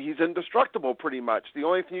he's indestructible pretty much. The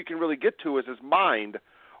only thing you can really get to is his mind,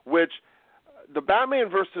 which the Batman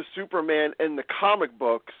versus Superman in the comic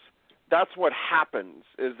books, that's what happens,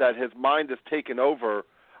 is that his mind is taken over.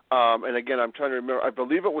 And again, I'm trying to remember, I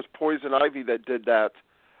believe it was Poison Ivy that did that,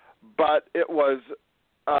 but it was,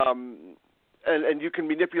 and you can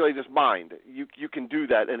manipulate his mind. You can do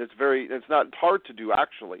that, and it's not hard to do,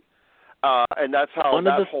 actually. And that's how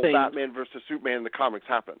that whole Batman versus Superman in the comics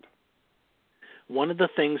happened. One of the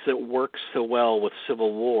things that works so well with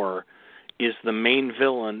Civil War is the main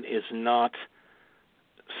villain is not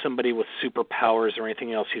somebody with superpowers or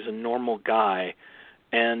anything else. He's a normal guy.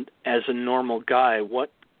 And as a normal guy,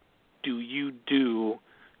 what do you do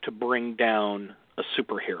to bring down a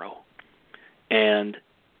superhero? And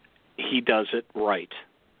he does it right.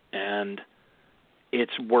 And it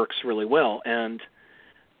works really well. And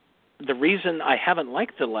the reason I haven't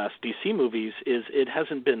liked the last DC movies is it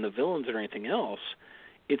hasn't been the villains or anything else.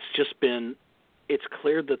 It's just been it's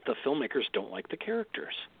clear that the filmmakers don't like the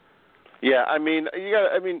characters. Yeah, I mean,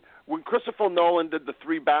 when Christopher Nolan did the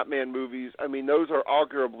 3 Batman movies, I mean, those are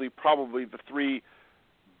arguably probably the 3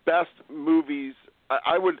 best movies.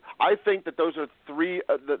 I think that those are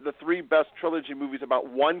the 3 best trilogy movies about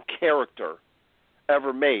one character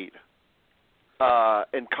ever made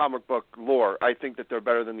in comic book lore. I think that they're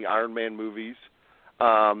better than the Iron Man movies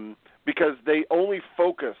because they only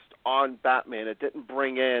focused on Batman. It didn't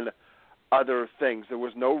bring in other things. There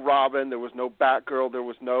was no Robin. There was no Batgirl. There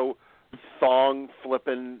was no thong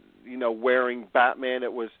flipping, wearing Batman.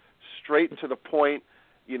 It was straight to the point.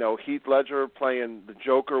 Heath Ledger playing the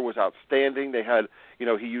Joker was outstanding. They had, he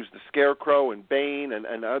used the Scarecrow and Bane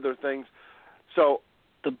and other things. So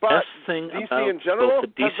the best thing DC about in general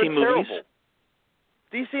both the DC has been movies, terrible.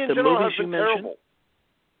 DC in general has been terrible.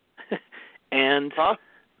 And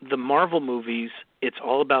the Marvel movies, it's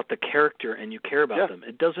all about the character, and you care about them.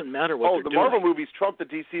 It doesn't matter what they're doing. Oh, the Marvel movies trump the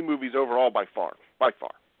DC movies overall by far.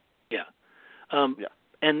 Yeah.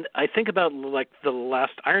 And I think about, like, the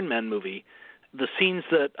last Iron Man movie, the scenes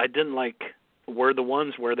that I didn't like were the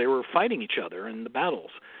ones where they were fighting each other in the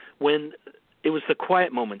battles. When it was the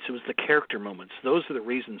quiet moments, it was the character moments. Those are the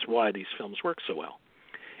reasons why these films work so well.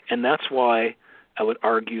 And that's why I would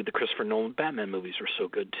argue the Christopher Nolan Batman movies were so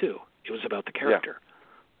good, too. It was about the character. Yeah.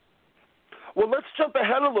 Well, let's jump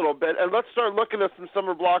ahead a little bit, and let's start looking at some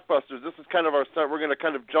summer blockbusters. This is kind of our start. We're going to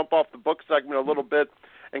kind of jump off the book segment a little bit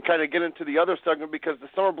and kind of get into the other segment because the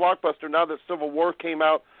summer blockbuster, now that Civil War came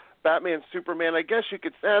out, Batman, Superman, I guess you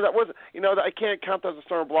could say that wasn't, I can't count that as a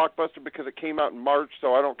summer blockbuster because it came out in March,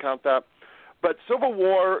 so I don't count that. But Civil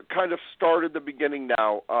War kind of started the beginning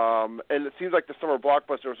now, and it seems like the summer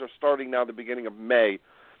blockbusters are starting now the beginning of May.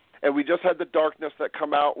 And we just had The Darkness that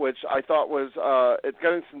come out, which I thought was it's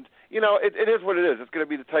getting some. It is what it is. It's going to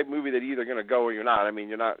be the type of movie that you're either going to go or you're not. I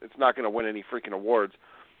mean, it's not going to win any freaking awards.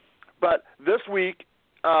 But this week,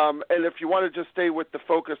 and if you want to just stay with the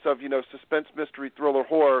focus of suspense, mystery, thriller,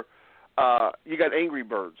 horror, you got Angry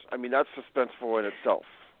Birds. I mean, that's suspenseful in itself.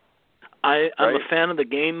 I'm a fan of the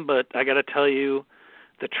game, but I got to tell you,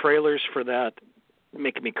 the trailers for that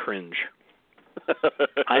make me cringe.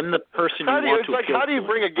 I'm the person you want to appeal to. How do you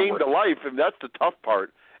bring a game to life? And that's the tough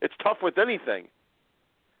part. It's tough with anything.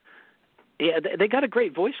 Yeah, they got a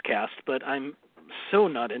great voice cast, but I'm so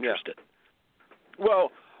not interested. Yeah.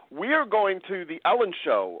 Well, we are going to the Ellen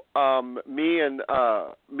Show. Me and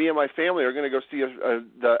my family are going to go see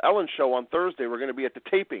the Ellen Show on Thursday. We're going to be at the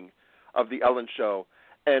taping of the Ellen Show,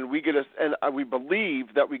 and we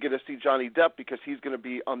believe that we get to see Johnny Depp because he's going to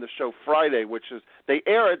be on the show Friday, which is they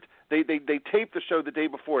air it. They tape the show the day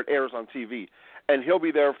before it airs on TV, and he'll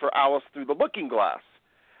be there for Alice Through the Looking Glass.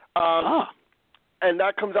 And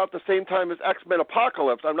that comes out the same time as X-Men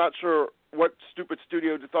Apocalypse. I'm not sure what stupid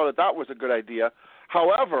studio thought that was a good idea.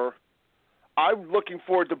 However, I'm looking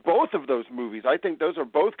forward to both of those movies. I think those are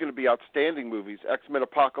both going to be outstanding movies, X-Men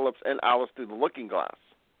Apocalypse and Alice Through the Looking Glass.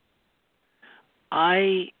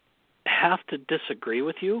 I have to disagree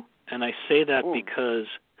with you, and I say that because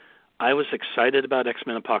I was excited about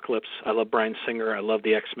X-Men Apocalypse. I love Bryan Singer. I love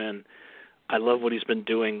the X-Men. I love what he's been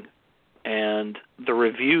doing. And the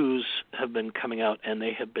reviews have been coming out, and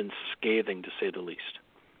they have been scathing, to say the least.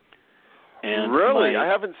 And really? I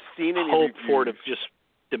haven't seen any hope reviews. for it have just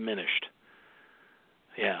diminished.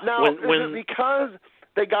 Yeah. Now, is it because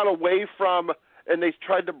they got away from and they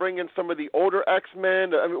tried to bring in some of the older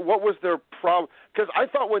X-Men? I mean, what was their problem? Because I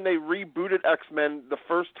thought when they rebooted X-Men the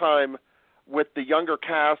first time with the younger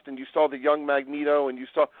cast and you saw the young Magneto and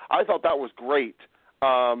I thought that was great.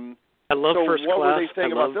 I love First what Class. Were they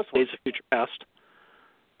saying I about love this one? Days of Future Past.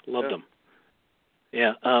 Loved them.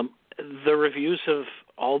 Yeah. The reviews have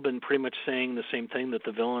all been pretty much saying the same thing, that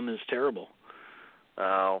the villain is terrible.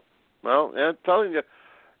 Oh. Well, I'm telling you,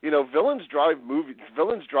 villains drive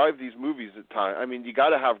these movies at times. I mean, you got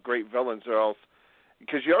to have great villains or else,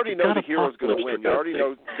 because you already know the hero's going to win. You already know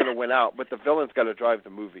who's going to win out, but the villain's got to drive the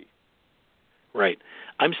movie. Right.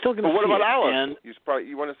 I'm still going to see it. But what about Alice? And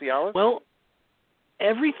you want to see Alice? Well,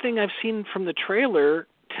 everything I've seen from the trailer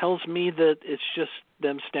tells me that it's just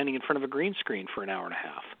them standing in front of a green screen for an hour and a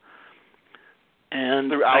half.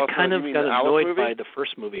 And I kind of got annoyed by the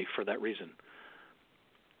first movie for that reason.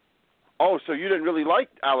 Oh, so you didn't really like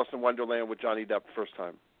Alice in Wonderland with Johnny Depp the first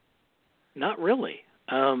time? Not really.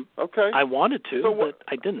 Okay. I wanted to, but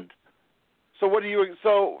I didn't. So what do you?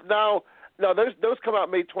 So now those come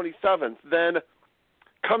out May 27th. Then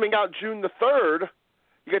coming out June the 3rd,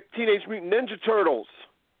 you got Teenage Mutant Ninja Turtles.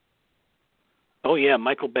 Oh yeah,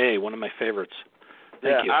 Michael Bay, one of my favorites.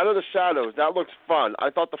 Thank you. Out of the Shadows. That looks fun. I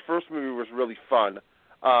thought the first movie was really fun.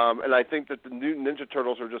 And I think that the new Ninja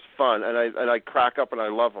Turtles are just fun, and I crack up and I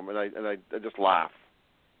love them, and I just laugh.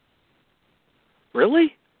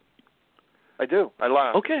 Really? I do. I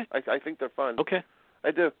laugh. Okay. I think they're fun. Okay.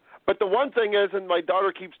 I do. But the one thing is, and my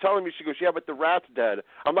daughter keeps telling me, she goes, yeah, but the rat's dead.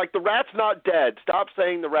 I'm like, the rat's not dead. Stop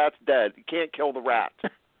saying the rat's dead. You can't kill the rat.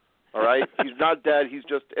 All right? He's not dead. He's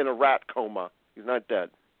just in a rat coma. He's not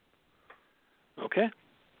dead. Okay.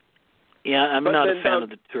 Yeah, I'm But not then, a fan of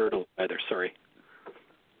the turtle either. Sorry.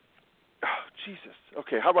 Oh, Jesus.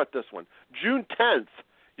 Okay, how about this one? June 10th,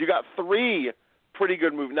 you got 3 pretty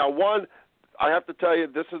good movies. Now, one, I have to tell you,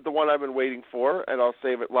 this is the one I've been waiting for, and I'll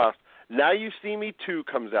save it last. Now You See Me 2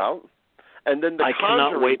 comes out, and then I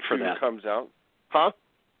cannot wait for 2 that. comes out. Huh?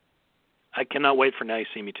 I cannot wait for Now You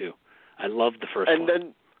See Me Too. I love the first And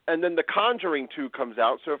one. then The Conjuring 2 comes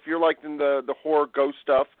out. So if you're like in the horror ghost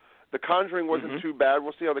stuff, The Conjuring wasn't too bad.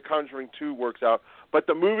 We'll see how The Conjuring 2 works out. But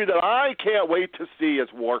the movie that I can't wait to see is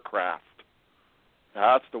Warcraft.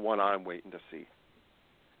 That's the one I'm waiting to see.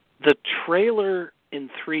 The trailer in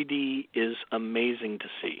 3D is amazing to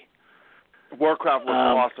see. Warcraft looks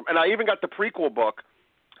awesome. And I even got the prequel book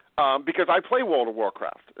because I play World of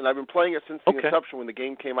Warcraft, and I've been playing it since the inception when the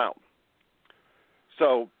game came out.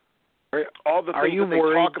 So all the things that they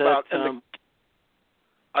talk about,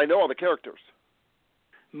 I know all the characters.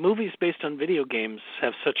 Movies based on video games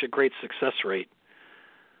have such a great success rate.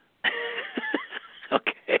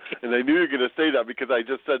 Okay. And I knew you were going to say that because I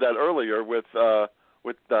just said that earlier with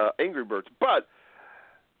Angry Birds. But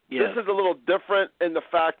yes. This is a little different in the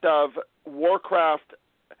fact of Warcraft.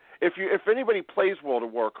 If anybody plays World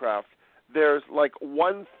of Warcraft, there's like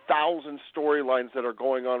 1,000 storylines that are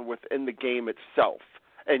going on within the game itself,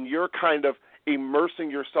 and you're kind of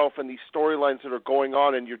immersing yourself in these storylines that are going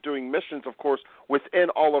on, and you're doing missions, of course, within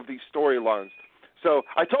all of these storylines. So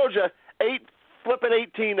I told you,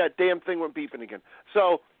 18, that damn thing went beeping again.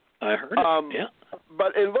 So I heard it. Yeah.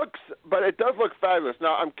 But it does look fabulous.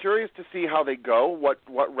 Now I'm curious to see how they go, what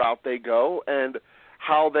route they go, and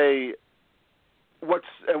what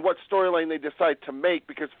storyline they decide to make.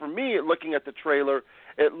 Because for me, looking at the trailer,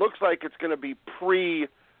 it looks like it's going to be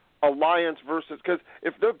pre-Alliance versus. Because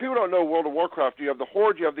if people don't know World of Warcraft, you have the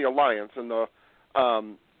Horde, you have the Alliance, and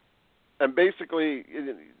and basically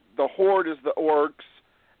the Horde is the orcs,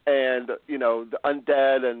 and the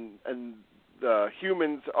undead and the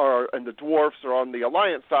humans and the dwarfs are on the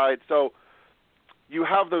Alliance side. So you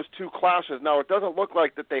have those two clashes. Now it doesn't look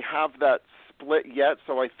like that they have that split yet.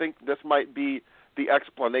 So I think this might be the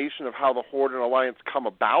explanation of how the Horde and Alliance come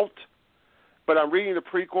about. But I'm reading the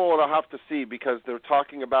prequel, and I'll have to see, because they're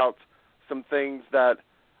talking about some things that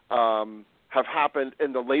have happened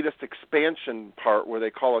in the latest expansion part, where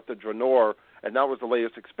they call it the Draenor, and that was the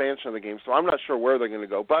latest expansion of the game. So I'm not sure where they're going to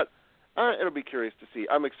go, but it'll be curious to see.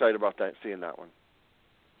 I'm excited about seeing that one.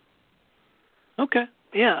 Okay.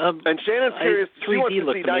 Yeah. And Shannon's curious. She wants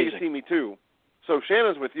to see Now amazing. You See Me Too. So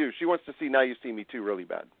Shannon's with you. She wants to see Now You See Me Too really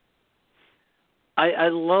bad. I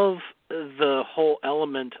love the whole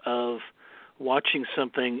element of watching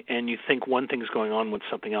something and you think one thing's going on when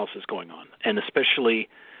something else is going on, and especially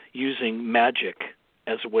using magic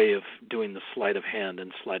as a way of doing the sleight of hand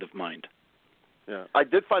and sleight of mind. Yeah, I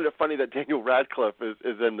did find it funny that Daniel Radcliffe is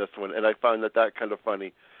in this one, and I found that kind of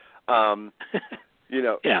funny. Yeah.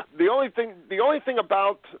 The only thing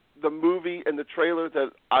about the movie and the trailer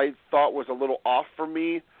that I thought was a little off for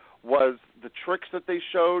me was the tricks that they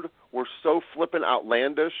showed were so flippin'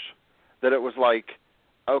 outlandish that it was like,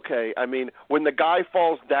 okay, I mean, when the guy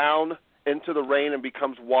falls down into the rain and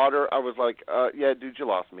becomes water, I was like, yeah, dude, you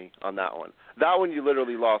lost me on that one. That one, you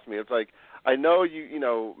literally lost me. It's like, I know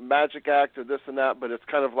you magic act or this and that, but it's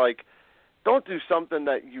kind of like, don't do something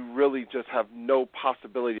that you really just have no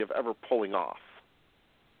possibility of ever pulling off.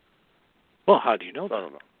 Well, how do you know that? I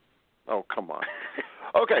don't know. Oh, come on.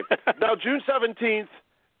 Okay, now June 17th,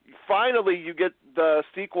 finally you get the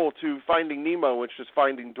sequel to Finding Nemo, which is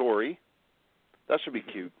Finding Dory. That should be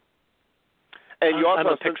cute. And you also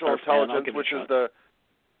have Central Intelligence, which is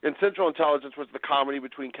Central Intelligence was the comedy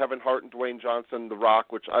between Kevin Hart and Dwayne Johnson, The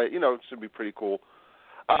Rock, which should be pretty cool.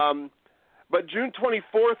 But June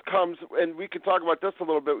 24th comes, and we can talk about this a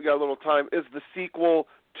little bit. We got a little time. Is the sequel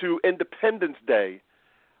to Independence Day?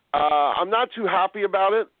 I'm not too happy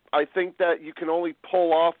about it. I think that you can only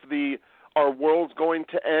pull off our world's going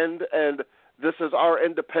to end, and this is our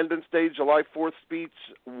Independence Day, July 4th speech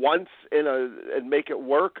once and make it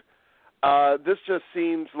work. This just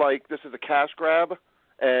seems like this is a cash grab,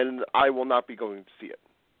 and I will not be going to see it.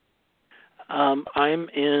 I'm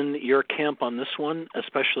in your camp on this one,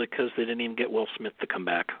 especially because they didn't even get Will Smith to come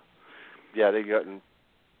back. Yeah, they got.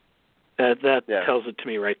 That tells it to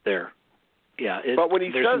me right there. but when he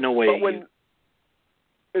there's says, no way. But when,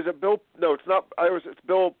 is it Bill? No, it's not. It's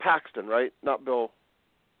Bill Paxton, right? Not Bill.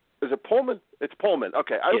 Is it Pullman? It's Pullman.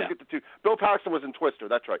 Okay, I always get the two. Bill Paxton was in Twister.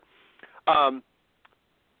 That's right.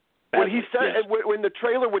 When he said, when the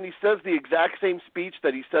trailer, when he says the exact same speech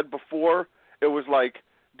that he said before, it was like,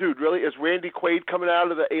 dude, really? Is Randy Quaid coming out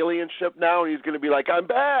of the alien ship now, and he's going to be like, I'm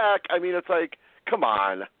back? I mean, it's like, come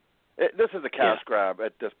on. This is a cash grab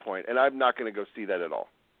at this point, and I'm not going to go see that at all.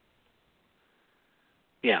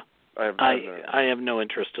 Yeah. I have no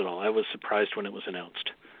interest at all. I was surprised when it was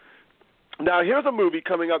announced. Now, here's a movie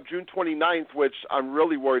coming up June 29th, which I'm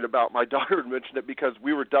really worried about. My daughter had mentioned it because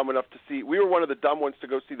we were dumb enough to see. We were one of the dumb ones to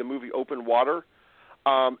go see the movie Open Water.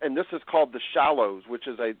 And this is called The Shallows, which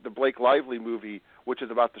is the Blake Lively movie, which is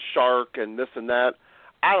about the shark and this and that.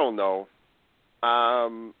 I don't know.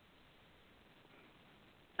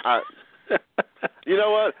 You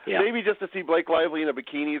know what? Yeah. Maybe just to see Blake Lively in a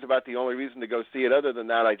bikini is about the only reason to go see it. Other than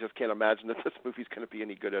that, I just can't imagine that this movie's going to be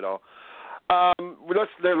any good at all.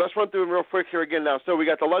 Let's run through them real quick here again now. So we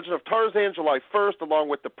got The Legend of Tarzan, July 1st, along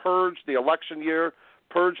with The Purge, the election year.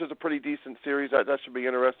 Purge is a pretty decent series. That should be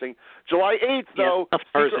interesting. July 8th, though,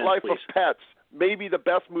 Secret Life of Pets. Maybe the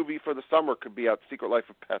best movie for the summer could be out, Secret Life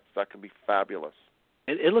of Pets. That could be fabulous.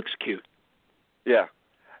 It looks cute. Yeah.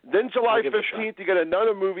 Then July 15th, you get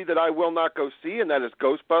another movie that I will not go see, and that is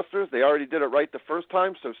Ghostbusters. They already did it right the first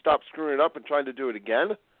time, so stop screwing it up and trying to do it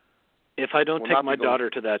again. If I don't take my daughter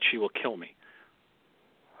to that, she will kill me.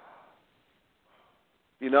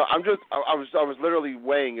 You know, I was literally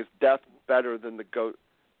weighing, is death better than the ghost?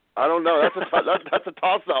 I don't know. That's a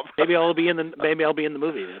toss up. Maybe I'll be in the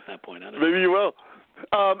movie at that point. I don't know. Maybe you will.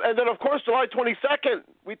 And then of course July 22nd,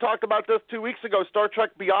 we talked about this 2 weeks ago. Star Trek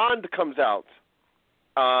Beyond comes out.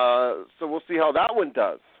 So we'll see how that one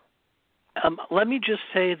does. Let me just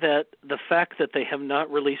say that the fact that they have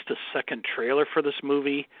not released a second trailer for this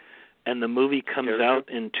movie, and the movie comes out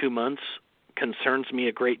in 2 months, concerns me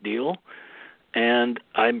a great deal. And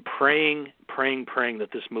I'm praying that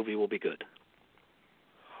this movie will be good.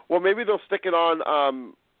 Well, maybe they'll stick it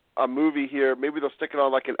on a movie here. Maybe they'll stick it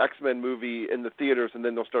on like an X-Men movie in the theaters, and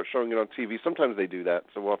then they'll start showing it on TV. Sometimes they do that,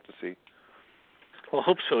 so we'll have to see. Well, I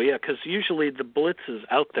hope so, yeah, because usually the Blitz is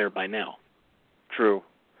out there by now. True.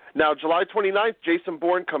 Now, July 29th, Jason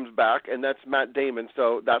Bourne comes back, and that's Matt Damon,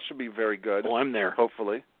 so that should be very good. Oh, I'm there.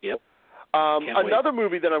 Hopefully. Yep. Another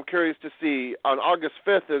movie that I'm curious to see on August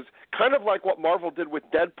 5th is kind of like what Marvel did with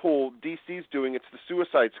Deadpool, DC's doing. It's the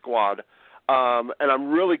Suicide Squad, and I'm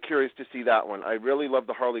really curious to see that one. I really love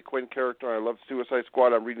the Harley Quinn character. I love Suicide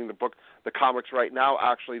Squad. I'm reading the comics right now,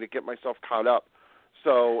 actually, to get myself caught up.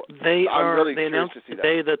 So they curious announced to see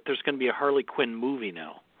today that there's going to be a Harley Quinn movie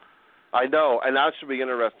now. I know, and that should be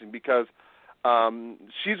interesting because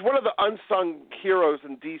she's one of the unsung heroes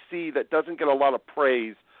in DC that doesn't get a lot of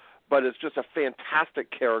praise, but it's just a fantastic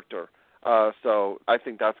character. So I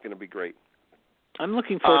think that's going to be great. I'm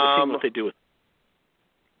looking forward to seeing what they do with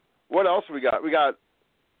it. What else we got? We got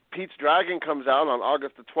Pete's Dragon comes out on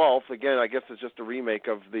August the 12th. Again, I guess it's just a remake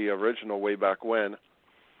of the original way back when.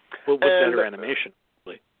 Well, with better animation.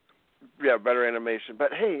 Yeah, better animation.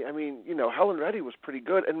 But, hey, I mean, you know, Helen Reddy was pretty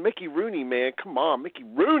good. And Mickey Rooney, man, come on, Mickey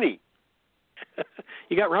Rooney.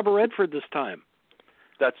 You got Robert Redford this time.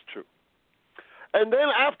 That's true. And then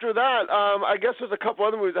after that, I guess there's a couple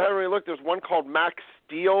other movies I haven't really looked. There's one called Max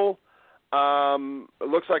Steel. It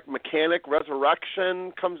looks like Mechanic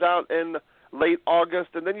Resurrection comes out in late August.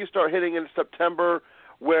 And then you start hitting into September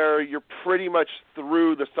where you're pretty much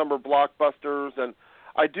through the summer blockbusters. And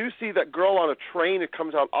I do see that Girl on a Train. It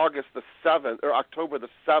comes out August the 7th or October the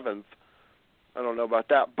 7th. I don't know about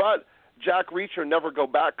that. But Jack Reacher Never Go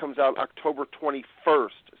Back comes out October 21st.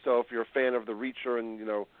 So if you're a fan of the Reacher, and you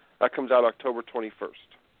know, that comes out October 21st.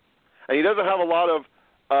 And he doesn't have a lot of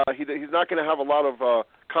he's not going to have a lot of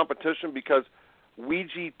competition because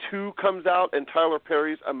Ouija 2 comes out and Tyler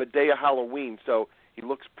Perry's A Medea Halloween. So he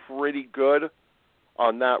looks pretty good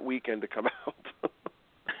on that weekend to come out.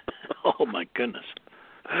 Oh my goodness.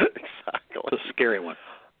 Exactly. It's a scary one.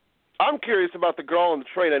 I'm curious about The Girl on the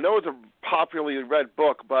Train. I know it's a popularly read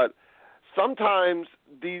book, but sometimes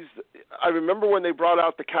I remember when they brought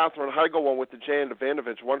out the Katherine Heigl one with the Jan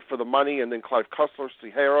Ivanovich, One for the Money, and then Clive Cussler,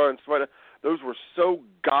 Sahara, and so on. Those were so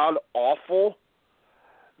god-awful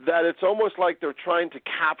that it's almost like they're trying to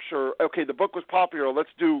capture, okay, the book was popular, let's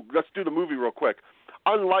do the movie real quick.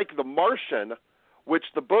 Unlike The Martian, which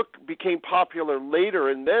the book became popular later,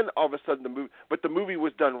 and then all of a sudden the movie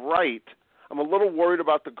was done right. I'm a little worried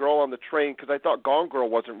about The Girl on the Train because I thought Gone Girl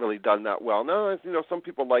wasn't really done that well. No, you know, some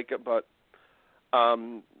people like it, but I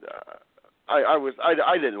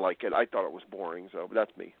didn't like it. I thought it was boring, so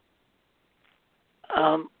that's me.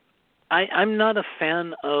 I'm not a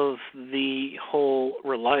fan of the whole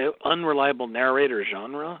unreliable narrator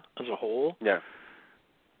genre as a whole. Yeah.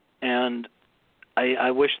 And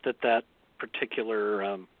I wish that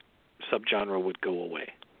particular subgenre would go away.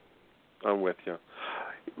 I'm with you.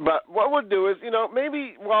 But what we'll do is,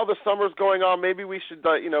 maybe while the summer's going on, maybe we should,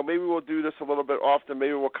 maybe we'll do this a little bit often.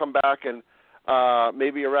 Maybe we'll come back and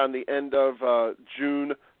maybe around the end of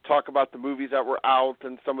June talk about the movies that were out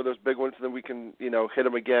and some of those big ones, and then we can, hit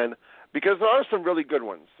them again. Because there are some really good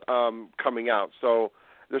ones coming out. So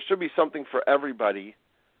there should be something for everybody.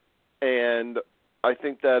 And I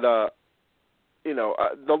think that,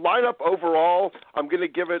 the lineup overall, I'm going to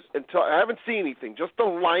give it until I haven't seen anything. Just the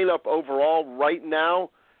lineup overall right now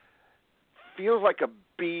feels like a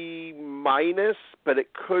B-, but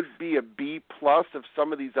it could be a B+ if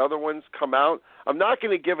some of these other ones come out. I'm not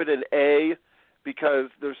going to give it an A because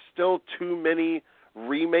there's still too many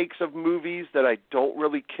remakes of movies that I don't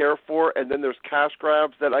really care for, and then there's cash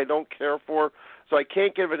grabs that I don't care for. So I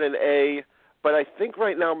can't give it an A, but I think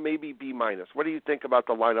right now maybe B-. What do you think about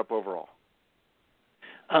the lineup overall?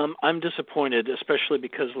 I'm disappointed, especially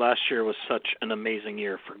because last year was such an amazing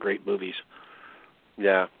year for great movies.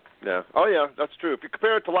 Yeah. Oh, yeah, that's true. If you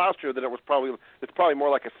compare it to last year, then it's probably more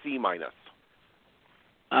like a C-.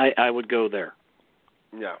 I would go there.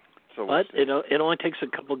 Yeah. So but it only takes a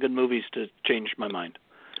couple of good movies to change my mind.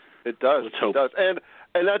 It does. Let's hope. It does.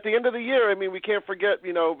 And at the end of the year, I mean, we can't forget,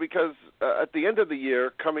 because at the end of the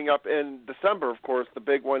year, coming up in December, of course, the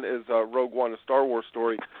big one is Rogue One, a Star Wars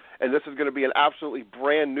story. And this is going to be an absolutely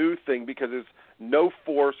brand new thing because there's no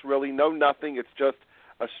force, really, no nothing. It's just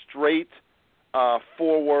a straight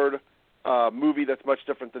forward movie that's much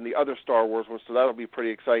different than the other Star Wars ones. So that'll be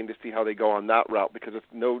pretty exciting to see how they go on that route because it's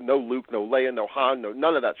no Luke, no Leia, no Han,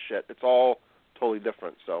 none of that shit. It's all totally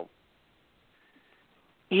different. So.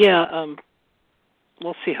 Yeah,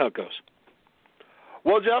 we'll see how it goes.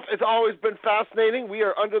 Well, Jeff, it's always been fascinating. We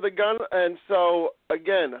are under the gun, and so,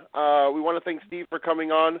 again, we want to thank Steve for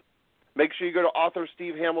coming on. Make sure you go to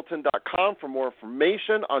authorstevehamilton.com for more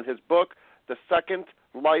information on his book, The Second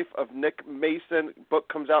Life of Nick Mason. Book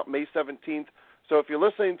comes out May 17th. So if you're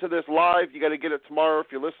listening to this live, you got to get it tomorrow. If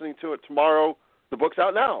you're listening to it tomorrow, the book's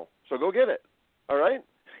out now. So go get it. All right?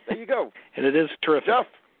 There you go. And it is terrific. Jeff,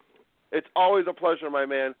 it's always a pleasure, my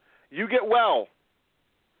man. You get well.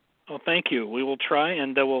 Well, thank you. We will try,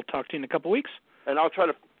 and we'll talk to you in a couple of weeks. And I'll try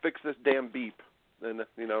to fix this damn beep. And, if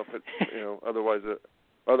it, otherwise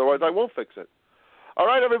I won't fix it. All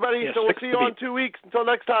right, everybody. Yes, so we'll see you on 2 weeks. Until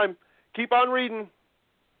next time, keep on reading.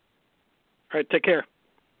 All right, take care.